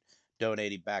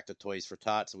donating back to Toys for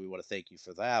Tots. So we want to thank you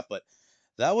for that. But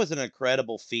that was an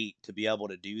incredible feat to be able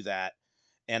to do that,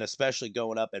 and especially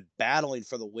going up and battling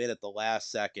for the win at the last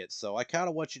second. So I kind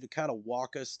of want you to kind of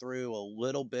walk us through a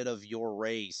little bit of your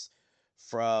race,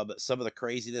 from some of the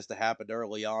craziness that happened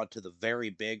early on to the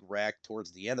very big wreck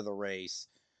towards the end of the race.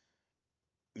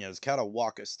 Just kind of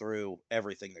walk us through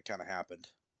everything that kind of happened.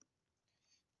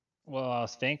 Well, I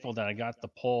was thankful that I got the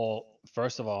pole,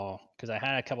 first of all, because I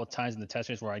had a couple of times in the test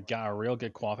race where I got a real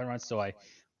good qualifying run. So I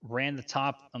ran the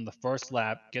top on the first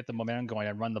lap, get the momentum going.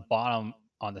 I run the bottom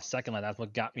on the second lap. That's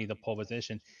what got me the pole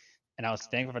position. And I was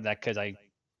thankful for that, because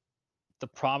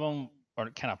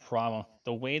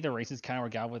the way the races kind of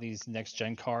work out with these next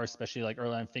gen cars, especially like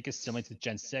early on, I think it's similar to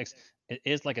Gen 6. It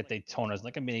is like a Daytona. It's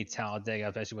like a mini Talladega,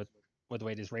 especially with the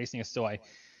way this racing is. So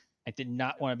I did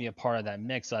not want to be a part of that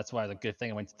mix, so that's why it's a good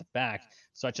thing I went to the back.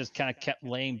 So I just kind of kept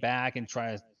laying back and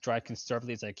try to drive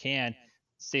conservatively as I can,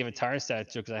 save a tire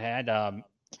set too, because I had a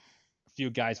few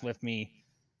guys with me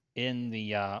in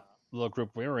the little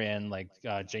group we were in, like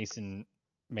Jason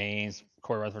Maines,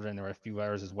 Corey Rutherford, and there were a few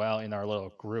others as well in our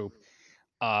little group.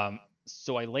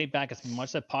 So I laid back as much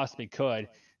as I possibly could,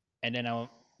 and then when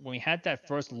we had that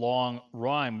first long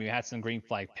run, we had some green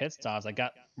flag pit stops. I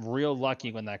got real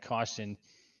lucky when that caution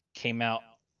came out.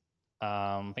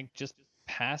 I think just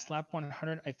past lap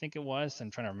 100, I think it was.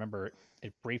 I'm trying to remember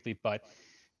it briefly, but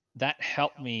that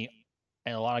helped me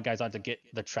and a lot of guys on to get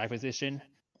the track position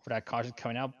for that caution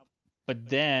coming out. But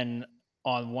then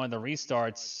on one of the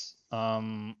restarts,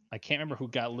 I can't remember who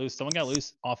got loose. Someone got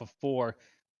loose off of 4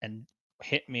 and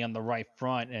hit me on the right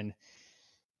front. And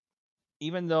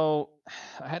even though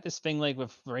I had this thing like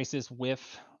with races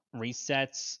with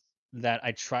resets that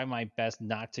I try my best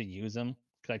not to use them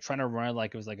because I try to run it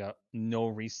like it was like a no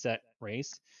reset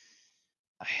race.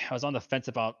 I was on the fence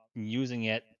about using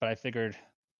it, but I figured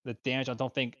the damage, I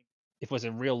don't think if it was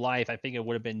in real life, I think it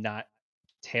would have been not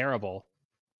terrible.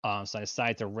 So I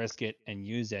decided to risk it and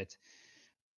use it.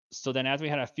 So then after we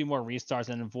had a few more restarts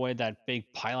and avoid that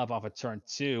big pileup off of turn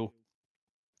 2,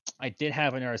 I did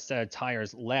have another set of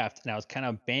tires left, and I was kind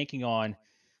of banking on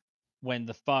when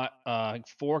the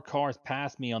 4 cars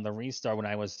passed me on the restart when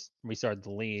I was restarted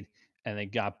the lead, and they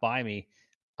got by me.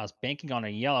 I was banking on a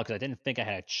yellow because I didn't think I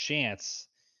had a chance.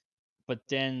 But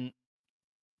then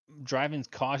driving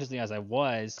cautiously as I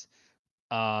was,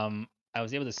 I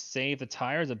was able to save the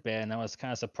tires a bit, and I was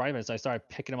kind of surprised by it. So I started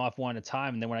picking them off one at a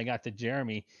time. And then when I got to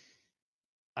Jeremy,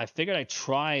 I figured I'd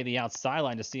try the outside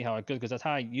line to see how it goes because that's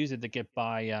how I used it to get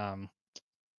by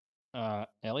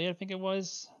Elliot, I think it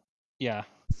was. Yeah.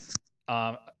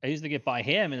 I used to get by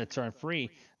him in the turn 3,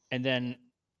 and then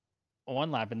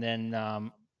one lap, and then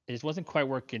it just wasn't quite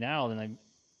working out. And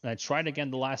I tried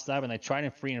again the last lap, and I tried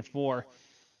in 3 and 4.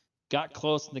 Got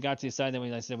close and they got to the side.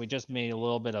 Then I said we just made a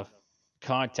little bit of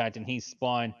contact and he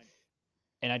spun,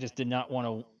 and I just did not want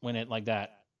to win it like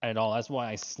that at all. That's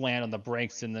why I slammed on the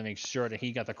brakes and to make sure that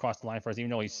he got to cross the line first, even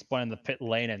though he spun in the pit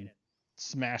lane and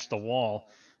smashed the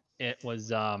wall. It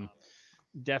was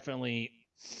definitely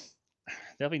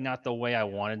not the way I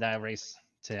wanted that race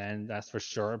to end, that's for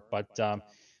sure. But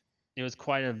it was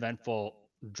quite an eventful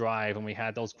drive, and we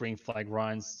had those green flag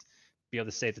runs, be able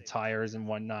to save the tires and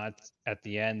whatnot at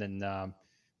the end, and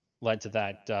led to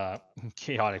that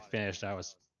chaotic finish. That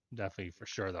was definitely for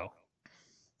sure, though.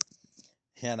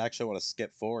 Yeah, and actually, I want to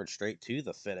skip forward straight to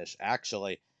the finish.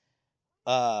 Actually,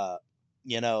 uh,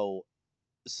 you know,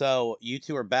 so you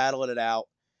two are battling it out,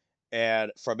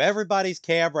 and from everybody's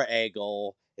camera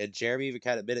angle, and Jeremy even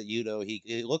kind of admitted, he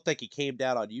it looked like he came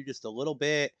down on you just a little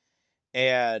bit,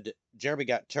 and Jeremy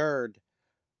got turned.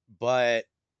 But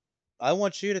I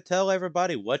want you to tell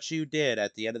everybody what you did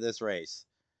at the end of this race.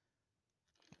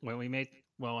 When we made,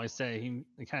 well, I said he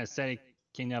kind of said he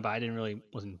came down, but I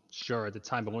wasn't sure at the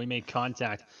time. But when we made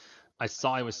contact, I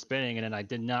saw he was spinning, and then I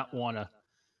did not want to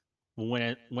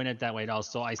win it that way at all.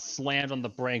 So I slammed on the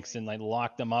brakes and like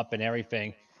locked them up and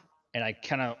everything. And I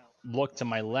kind of looked to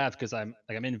my left because I'm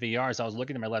in VR, so I was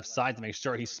looking to my left side to make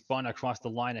sure he spun across the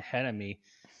line ahead of me.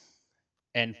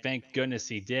 And thank goodness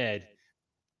he did.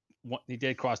 He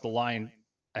did cross the line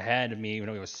ahead of me even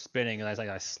though he was spinning. And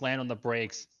I slammed on the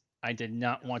brakes. I did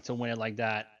not want to win it like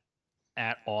that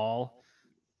at all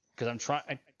because I'm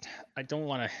trying. I don't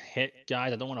want to hit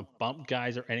guys. I don't want to bump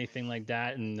guys or anything like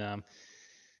that. And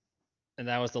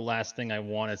that was the last thing I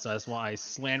wanted. So that's why I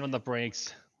slammed on the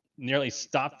brakes, nearly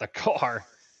stopped the car.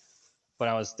 But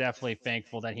I was definitely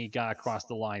thankful that he got across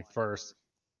the line first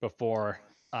before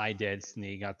I did, and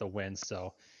he got the win.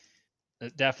 So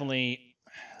definitely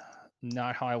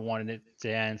not how I wanted it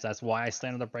to end. So that's why I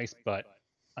slammed on the brakes. But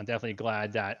I'm definitely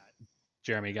glad that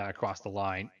Jeremy got across the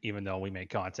line, even though we made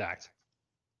contact.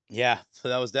 Yeah, so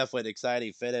that was definitely an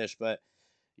exciting finish, but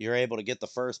you're able to get the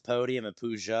first podium in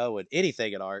Peugeot and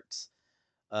anything at ARCS.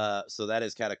 So that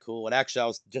is kind of cool. And actually,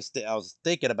 I was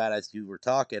thinking about it as you were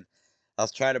talking. I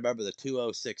was trying to remember the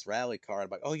 206 rally car. I'm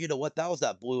like, oh, you know what? That was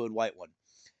that blue and white one,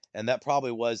 and that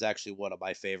probably was actually one of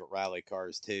my favorite rally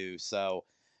cars too. So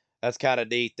that's kind of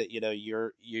neat that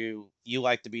you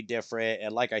like to be different.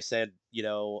 And like I said,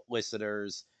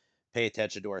 listeners, pay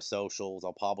attention to our socials.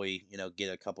 I'll probably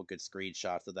get a couple good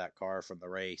screenshots of that car from the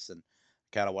race, and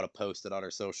kind of want to post it on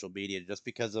our social media just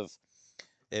because of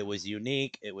it was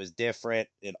unique. It was different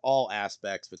in all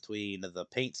aspects between the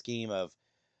paint scheme of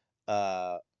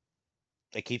uh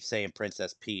I keep saying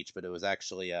Princess Peach, but it was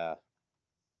actually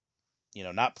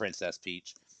not Princess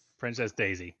Peach. Princess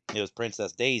Daisy. It was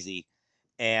Princess Daisy,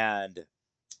 and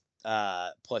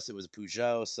Plus, it was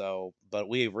Peugeot. So, but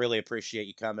we really appreciate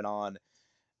you coming on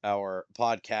our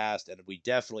podcast, and we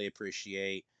definitely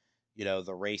appreciate,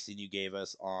 the racing you gave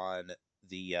us on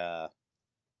the uh,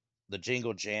 the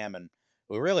Jingle Jam, and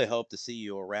we really hope to see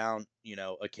you around,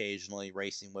 occasionally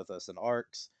racing with us in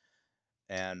ARCS,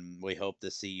 and we hope to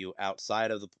see you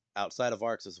outside of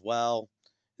ARCS as well.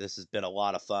 This has been a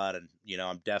lot of fun, and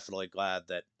I'm definitely glad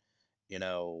that you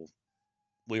know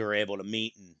we were able to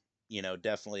meet and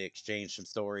definitely exchange some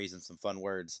stories and some fun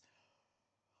words.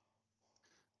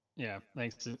 Yeah,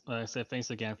 thanks. Like I said, thanks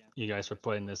again, you guys, for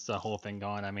putting this whole thing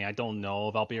on. I mean, I don't know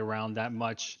if I'll be around that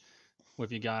much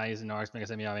with you guys in ARCS. Like I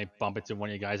said, maybe I may bump into one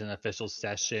of you guys in an official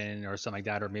session or something like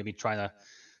that, or maybe trying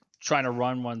to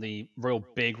run one of the real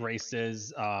big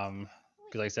races. Because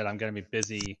like I said, I'm going to be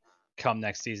busy come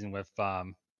next season with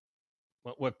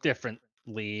different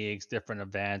leagues, different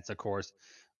events, of course,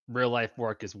 real life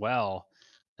work as well,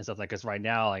 and stuff like. Because right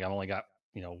now, like I've only got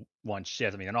one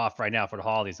shift. I mean, I'm off right now for the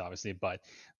holidays, obviously, but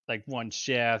like one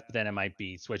shift. But then it might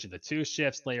be switching to two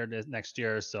shifts later next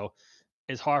year. So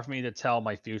it's hard for me to tell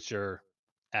my future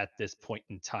at this point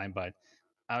in time. But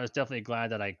I was definitely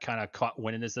glad that I kind of caught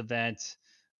winning this event,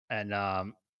 and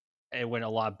it went a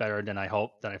lot better than I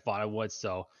thought it would.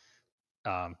 So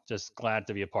just glad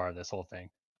to be a part of this whole thing.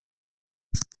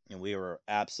 And we were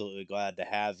absolutely glad to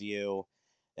have you.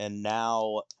 And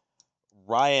now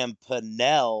Ryan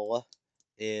Pinnell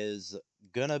is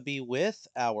gonna be with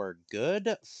our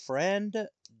good friend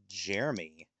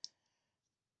Jeremy.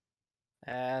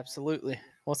 Absolutely.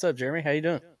 What's up, Jeremy? How you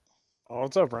doing? Oh,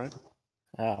 what's up, Brian?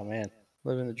 Oh man,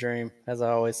 living the dream, as I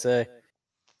always say.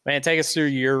 Man, take us through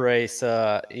your race.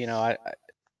 I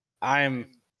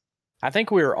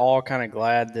think we were all kind of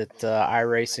glad that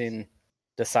iRacing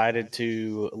decided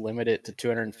to limit it to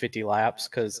 250 laps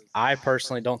because I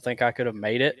personally don't think I could have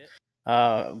made it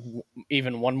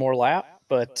even one more lap.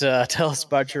 But tell us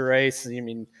about your race. I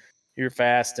mean, you're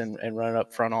fast and running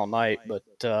up front all night, but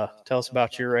tell us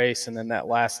about your race and then that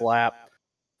last lap,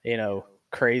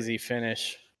 crazy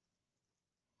finish.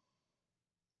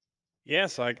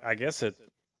 Yes, I guess it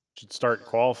should start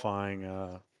qualifying.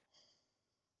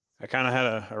 I kind of had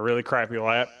a really crappy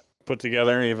lap put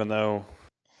together, even though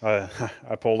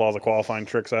I pulled all the qualifying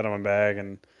tricks out of my bag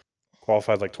and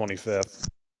qualified like 25th.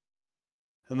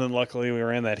 And then luckily we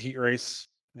ran that heat race,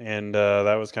 and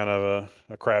that was kind of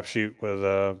a crapshoot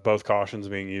with both cautions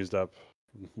being used up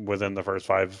within the first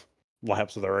 5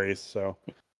 laps of the race. So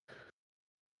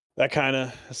that kind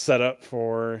of set up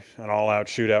for an all-out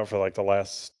shootout for like the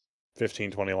last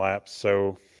 15, 20 laps.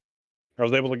 So I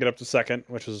was able to get up to second,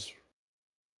 which is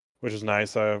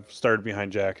nice. I started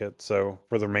behind Jacket, so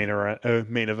for the main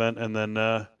event, and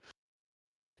then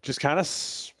just kind of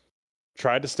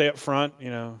tried to stay up front.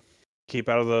 Keep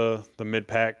out of the mid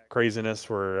pack craziness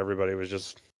where everybody was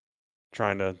just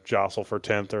trying to jostle for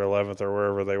 10th or 11th or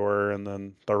wherever they were, and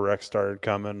then the wrecks started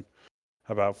coming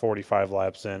about 45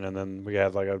 laps in, and then we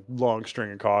had like a long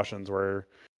string of cautions where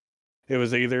it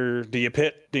was either do you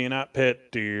pit, do you not pit,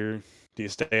 do you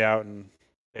stay out and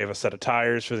save a set of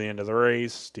tires for the end of the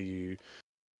race, do you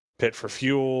pit for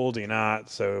fuel, do you not?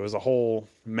 So it was a whole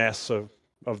mess of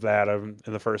that in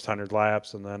the first 100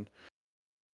 laps, and then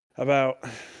about,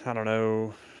 I don't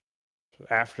know,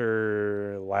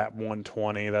 after lap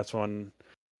 120, that's when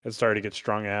it started to get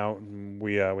strung out, and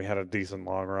we had a decent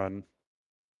long run,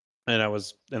 and I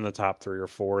was in the top 3 or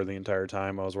 4 the entire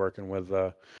time. I was working with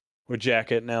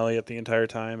Jacket and Elliot the entire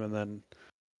time, and then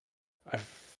I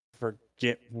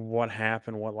forget what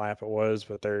happened, what lap it was,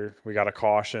 but we got a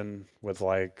caution with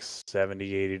like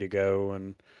 70, 80 to go,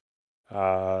 and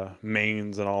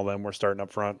mains and all them were starting up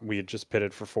front. We had just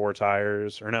pitted for 4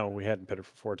 tires, or no, we hadn't pitted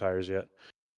for 4 tires yet.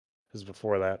 This is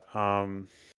before that.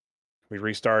 We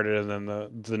restarted, and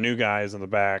then the new guys in the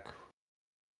back,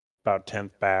 about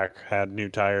 10th back, had new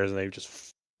tires, and they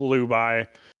just flew by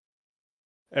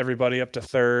everybody up to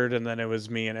 3rd, and then it was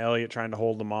me and Elliot trying to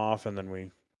hold them off, and then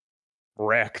we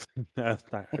wrecked.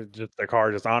 Just the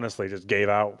car just honestly just gave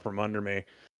out from under me,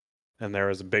 and there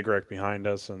was a big wreck behind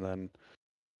us, and then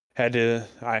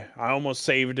I almost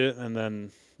saved it, and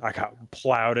then I got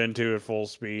plowed into at full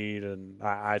speed, and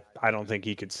I don't think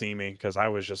he could see me because I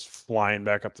was just flying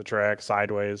back up the track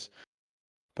sideways.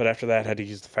 But after that, had to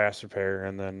use the fast repair,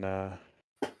 and then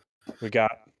we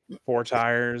got 4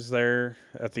 tires there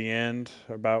at the end,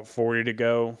 about 40 to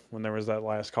go when there was that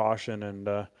last caution,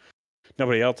 and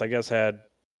nobody else, I guess, had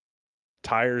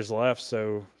tires left,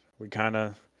 so we kind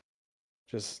of,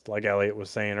 just like Elliot was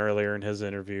saying earlier in his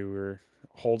interview, we were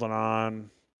holding on,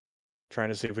 trying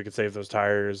to see if we could save those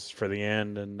tires for the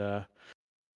end, and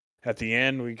at the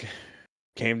end we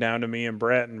came down to me and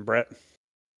Brett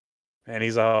and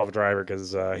he's a hell of a driver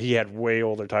because he had way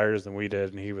older tires than we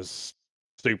did, and he was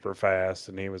super fast,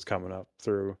 and he was coming up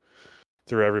through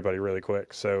everybody really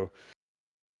quick. So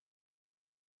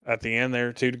at the end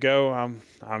there, 2 to go,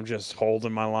 I'm just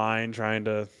holding my line, trying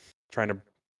to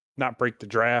not break the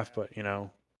draft, but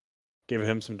give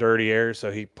him some dirty air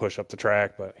so he push up the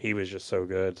track. But he was just so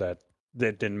good that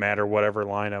it didn't matter whatever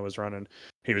line I was running,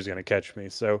 he was going to catch me.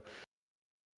 So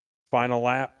final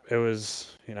lap, it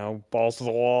was balls to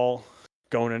the wall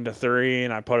going into 3,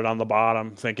 and I put it on the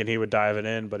bottom thinking he would dive it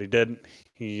in, but he didn't.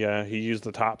 He used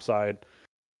the top side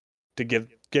to get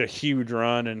a huge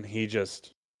run, and he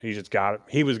just got it.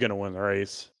 He was going to win the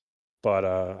race, but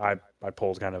I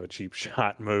pulled kind of a cheap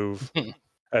shot move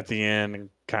at the end and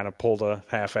kind of pulled a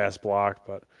half-ass block.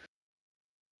 But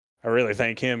I really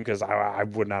thank him because I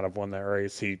would not have won that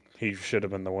race. He should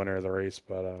have been the winner of the race,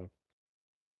 but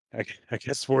I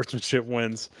guess sportsmanship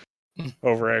wins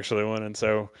over actually winning.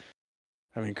 So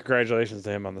I mean, congratulations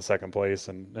to him on the second place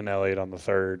and Elliott on the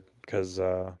third, because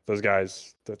those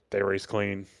guys, they race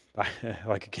clean.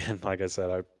 Like I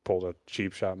said, I pulled a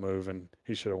cheap shot move and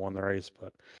he should have won the race.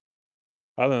 But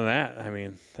other than that, I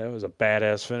mean, that was a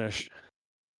badass finish.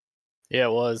 Yeah,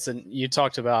 it was. And you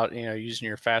talked about using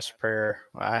your fast repair.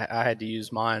 I had to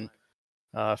use mine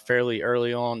fairly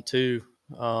early on too.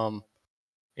 Tell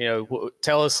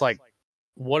us, like,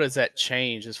 what does that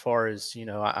change as far as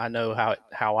I know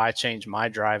how I change my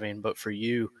driving, but for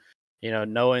you,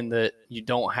 knowing that you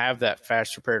don't have that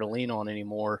fast repair to lean on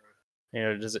anymore,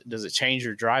 does it change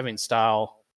your driving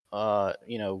style?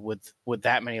 With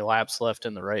that many laps left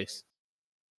in the race.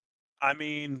 I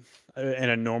mean, in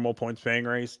a normal points paying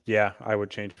race, yeah, I would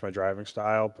change my driving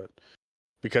style, but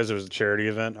because it was a charity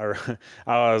event,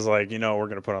 I was like, we're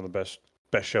gonna put on the best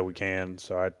show we can.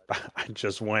 So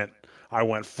I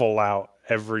went full out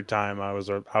every time I was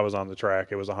on the track.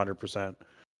 It was 100%.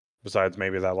 Besides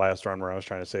maybe that last run where I was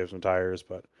trying to save some tires,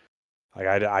 but like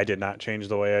I did not change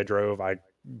the way I drove. I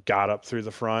got up through the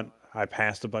front. I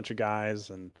passed a bunch of guys,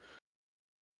 and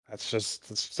that's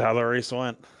just how the race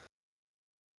went.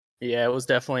 Yeah, it was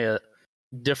definitely a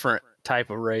different type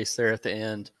of race there at the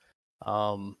end.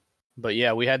 But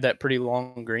yeah, we had that pretty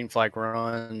long green flag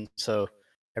run, so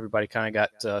everybody kind of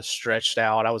got stretched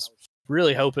out. I was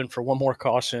really hoping for one more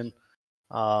caution.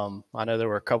 I know there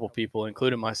were a couple people,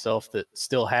 including myself, that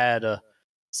still had a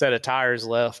set of tires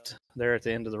left there at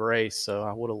the end of the race, so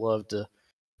I would have loved to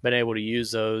been able to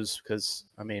use those because,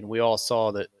 I mean, we all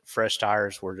saw that fresh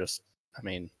tires were just, I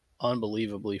mean,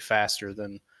 unbelievably faster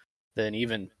than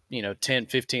even 10,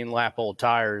 15 lap old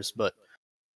tires. But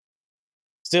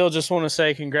still, just want to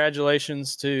say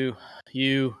congratulations to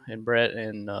you and Brett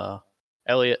and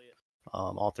Elliott.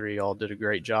 All three of y'all did a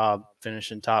great job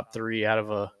finishing top 3 out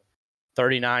of a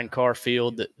 39 car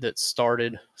field that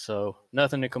started. So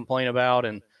nothing to complain about.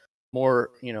 And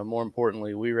more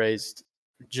importantly, we raised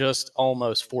just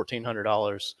almost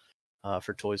 $1,400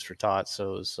 for Toys for Tots.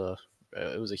 So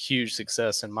it was a huge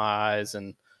success in my eyes.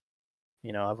 And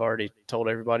I've already told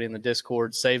everybody in the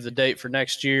Discord, save the date for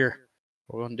next year.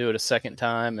 We're going to do it a second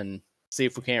time and see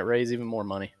if we can't raise even more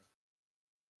money.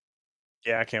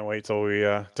 Yeah, I can't wait till we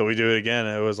do it again.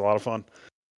 It was a lot of fun.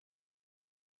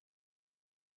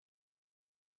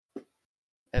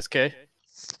 SK?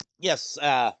 Yes,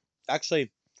 actually,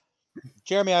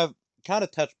 Jeremy, I've kind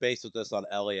of touched base with this on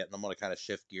Elliott, and I'm going to kind of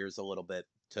shift gears a little bit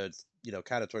to,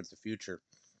 kind of towards the future.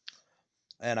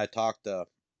 And I talked to,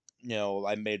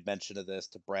 I made mention of this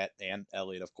to Brett and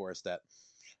Elliott, of course, that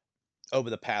over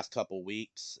the past couple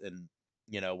weeks and,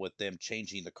 with them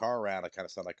changing the car around, I kind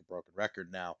of sound like a broken record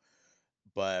now,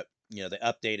 but, they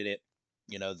updated it.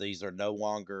 These are no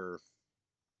longer,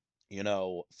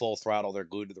 full throttle. They're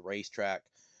glued to the racetrack.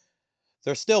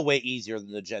 They're still way easier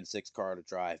than the Gen 6 car to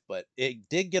drive, but it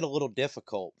did get a little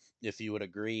difficult, if you would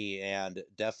agree, and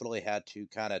definitely had to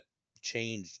kind of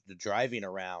change the driving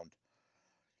around.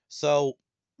 So,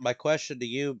 my question to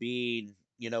you being,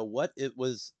 what it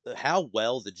was, how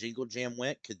well the Jingle Jam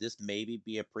went, could this maybe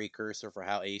be a precursor for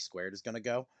how A squared is going to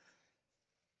go?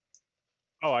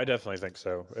 Oh, I definitely think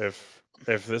so.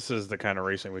 If this is the kind of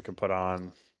racing we can put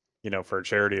on, for a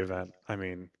charity event, I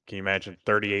mean, can you imagine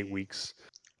 38 weeks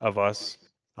of us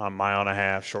on mile and a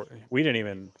half short? We didn't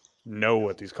even know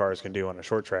what these cars can do on a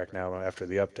short track now after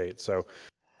the update. So,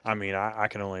 I mean, I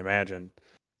can only imagine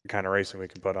the kind of racing we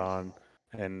can put on,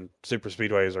 and super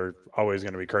speedways are always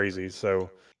going to be crazy. So,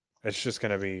 it's just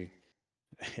going to be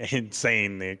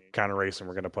insane the kind of racing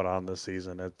we're going to put on this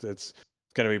season. It's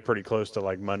going to be pretty close to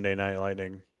like Monday Night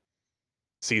Lightning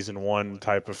season 1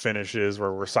 type of finishes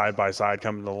where we're side by side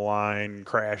coming to the line,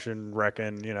 crashing,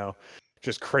 wrecking,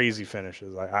 just crazy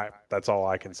finishes. I that's all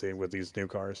I can see with these new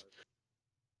cars.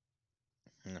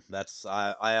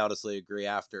 I honestly agree.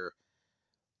 After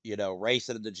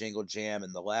racing in the Jingle Jam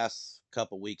and the last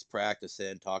couple weeks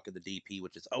practicing, talking to DP,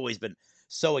 which has always been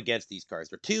so against these cars.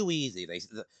 They're too easy.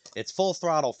 It's full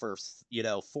throttle for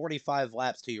 45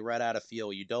 laps till you run out of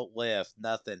fuel. You don't lift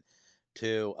nothing.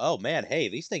 To oh man, hey,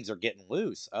 these things are getting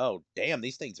loose. Oh damn,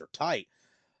 these things are tight.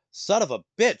 Son of a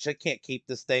bitch, I can't keep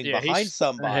this thing Yeah, behind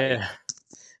somebody.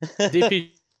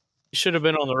 DP should have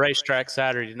been on the racetrack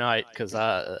Saturday night because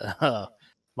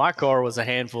my car was a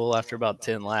handful after about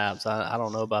 10 laps. I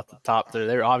don't know about the top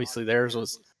three. Obviously theirs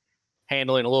was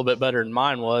handling a little bit better than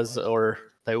mine was, or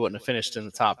they wouldn't have finished in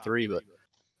the top three. But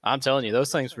I'm telling you,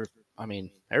 those things were, I mean,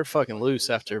 they were fucking loose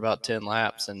after about 10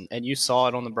 laps. And you saw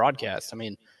it on the broadcast. I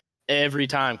mean, every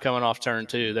time coming off turn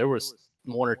two, there was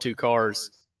one or two cars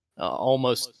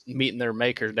almost meeting their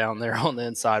maker down there on the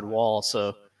inside wall.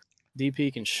 So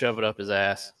DP can shove it up his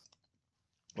ass.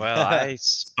 Well, I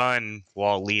spun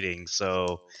while leading,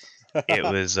 so it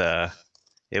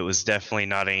was definitely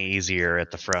not any easier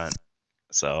at the front.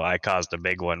 So I caused a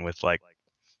big one with like,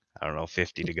 I don't know,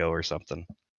 50 to go or something.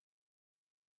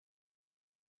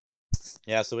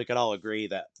 Yeah, so we can all agree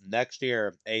that next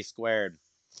year, A squared,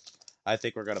 I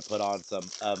think we're going to put on some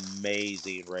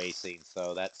amazing racing.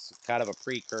 So that's kind of a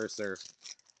precursor.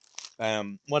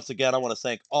 Once again, I want to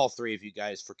thank all three of you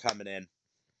guys for coming in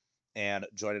and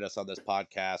joining us on this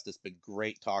podcast. It's been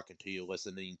great talking to you,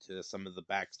 listening to some of the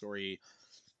backstory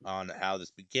on how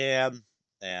this began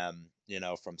and,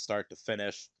 from start to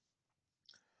finish.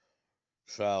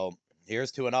 So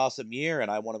here's to an awesome year, and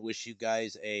I want to wish you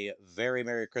guys a very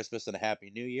Merry Christmas and a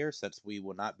Happy New Year, since we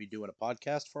will not be doing a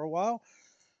podcast for a while.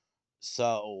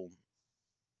 So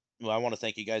I want to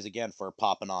thank you guys again for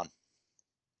popping on.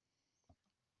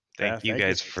 Thank you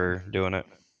guys for doing it.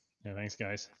 Yeah, thanks,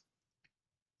 guys.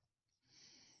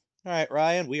 All right,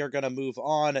 Ryan, we are going to move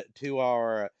on to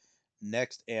our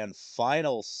next and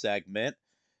final segment.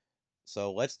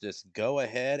 So let's just go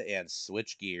ahead and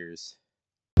switch gears.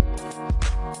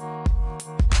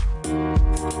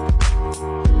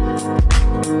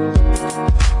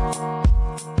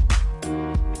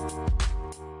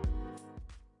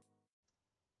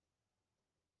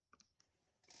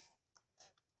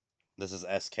 This is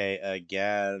SK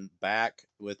again, back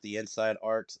with the Inside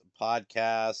ARCS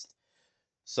podcast.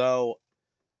 So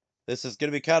this is going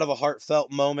to be kind of a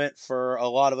heartfelt moment for a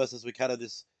lot of us as we kind of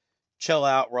just chill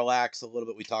out, relax a little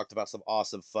bit. We talked about some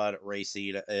awesome fun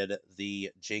racing in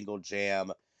the Jingle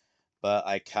Jam, but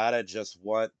I kind of just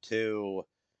want to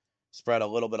spread a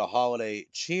little bit of holiday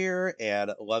cheer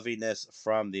and lovingness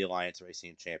from the Alliance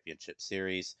Racing Championship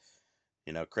Series.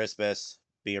 Christmas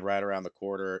being right around the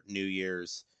corner, New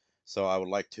Year's. So I would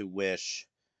like to wish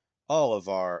all of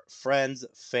our friends,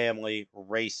 family,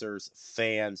 racers,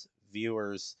 fans,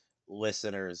 viewers,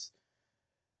 listeners,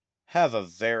 have a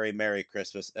very Merry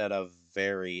Christmas and a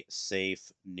very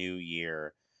safe New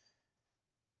Year.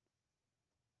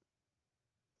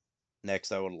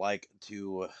 Next, I would like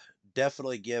to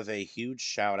definitely give a huge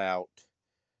shout out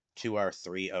to our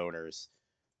three owners,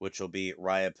 which will be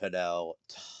Ryan Pinnell,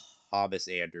 Thomas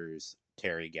Andrews,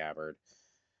 Terry Gabbard.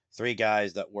 Three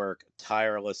guys that work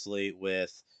tirelessly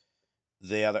with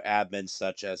the other admins,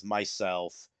 such as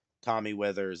myself, Tommy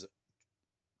Withers,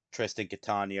 Tristan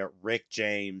Catania, Rick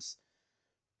James,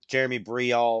 Jeremy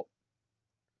Brialt,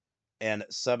 and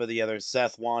some of the others,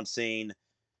 Seth Wansing,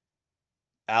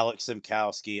 Alex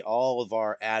Simkowski, all of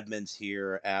our admins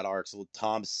here at ARCS,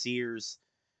 Tom Sears,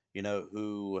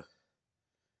 who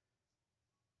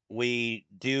we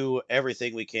do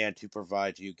everything we can to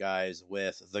provide you guys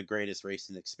with the greatest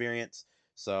racing experience.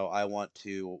 So I want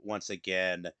to once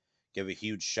again give a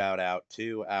huge shout out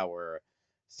to our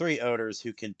three owners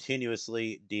who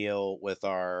continuously deal with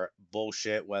our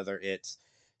bullshit, whether it's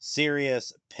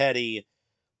serious, petty,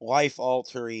 life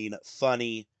altering,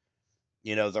 funny.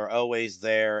 They're always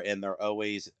there and they're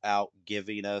always out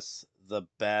giving us the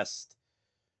best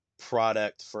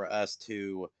product for us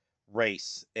to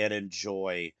race and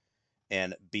enjoy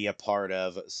and be a part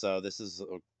of. So this is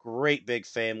a great big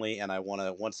family, and I want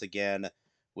to once again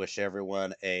wish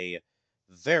everyone a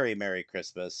very Merry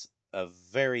Christmas, a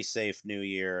very safe New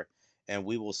Year, and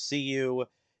we will see you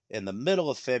in the middle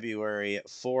of February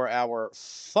for our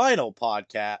final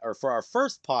podcast, or for our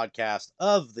first podcast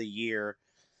of the year.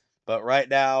 But right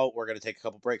now, we're going to take a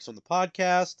couple breaks from the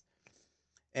podcast,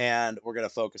 and we're going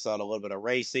to focus on a little bit of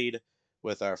racing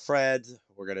with our friends.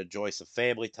 We're going to enjoy some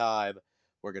family time.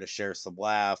 We're going to share some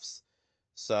laughs.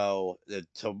 So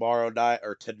tomorrow night,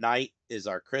 or tonight, is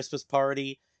our Christmas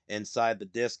party inside the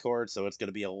Discord. So it's going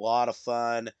to be a lot of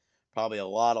fun, probably a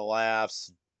lot of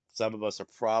laughs. Some of us are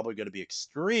probably going to be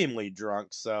extremely drunk.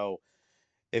 So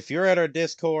If you're at our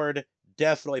Discord,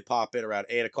 definitely pop in around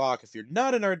 8 o'clock. If you're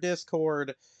not in our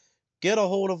Discord, get a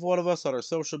hold of one of us on our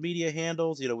social media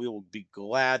handles. We will be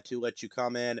glad to let you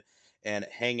come in and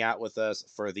hang out with us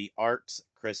for the ARCS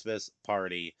Christmas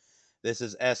party. This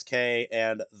is SK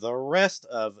and the rest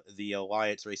of the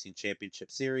Alliance Racing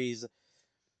Championship Series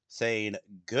saying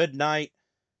good night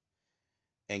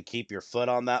and keep your foot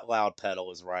on that loud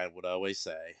pedal, as Ryan would always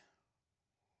say.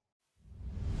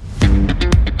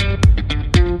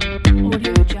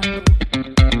 Audio Jungle.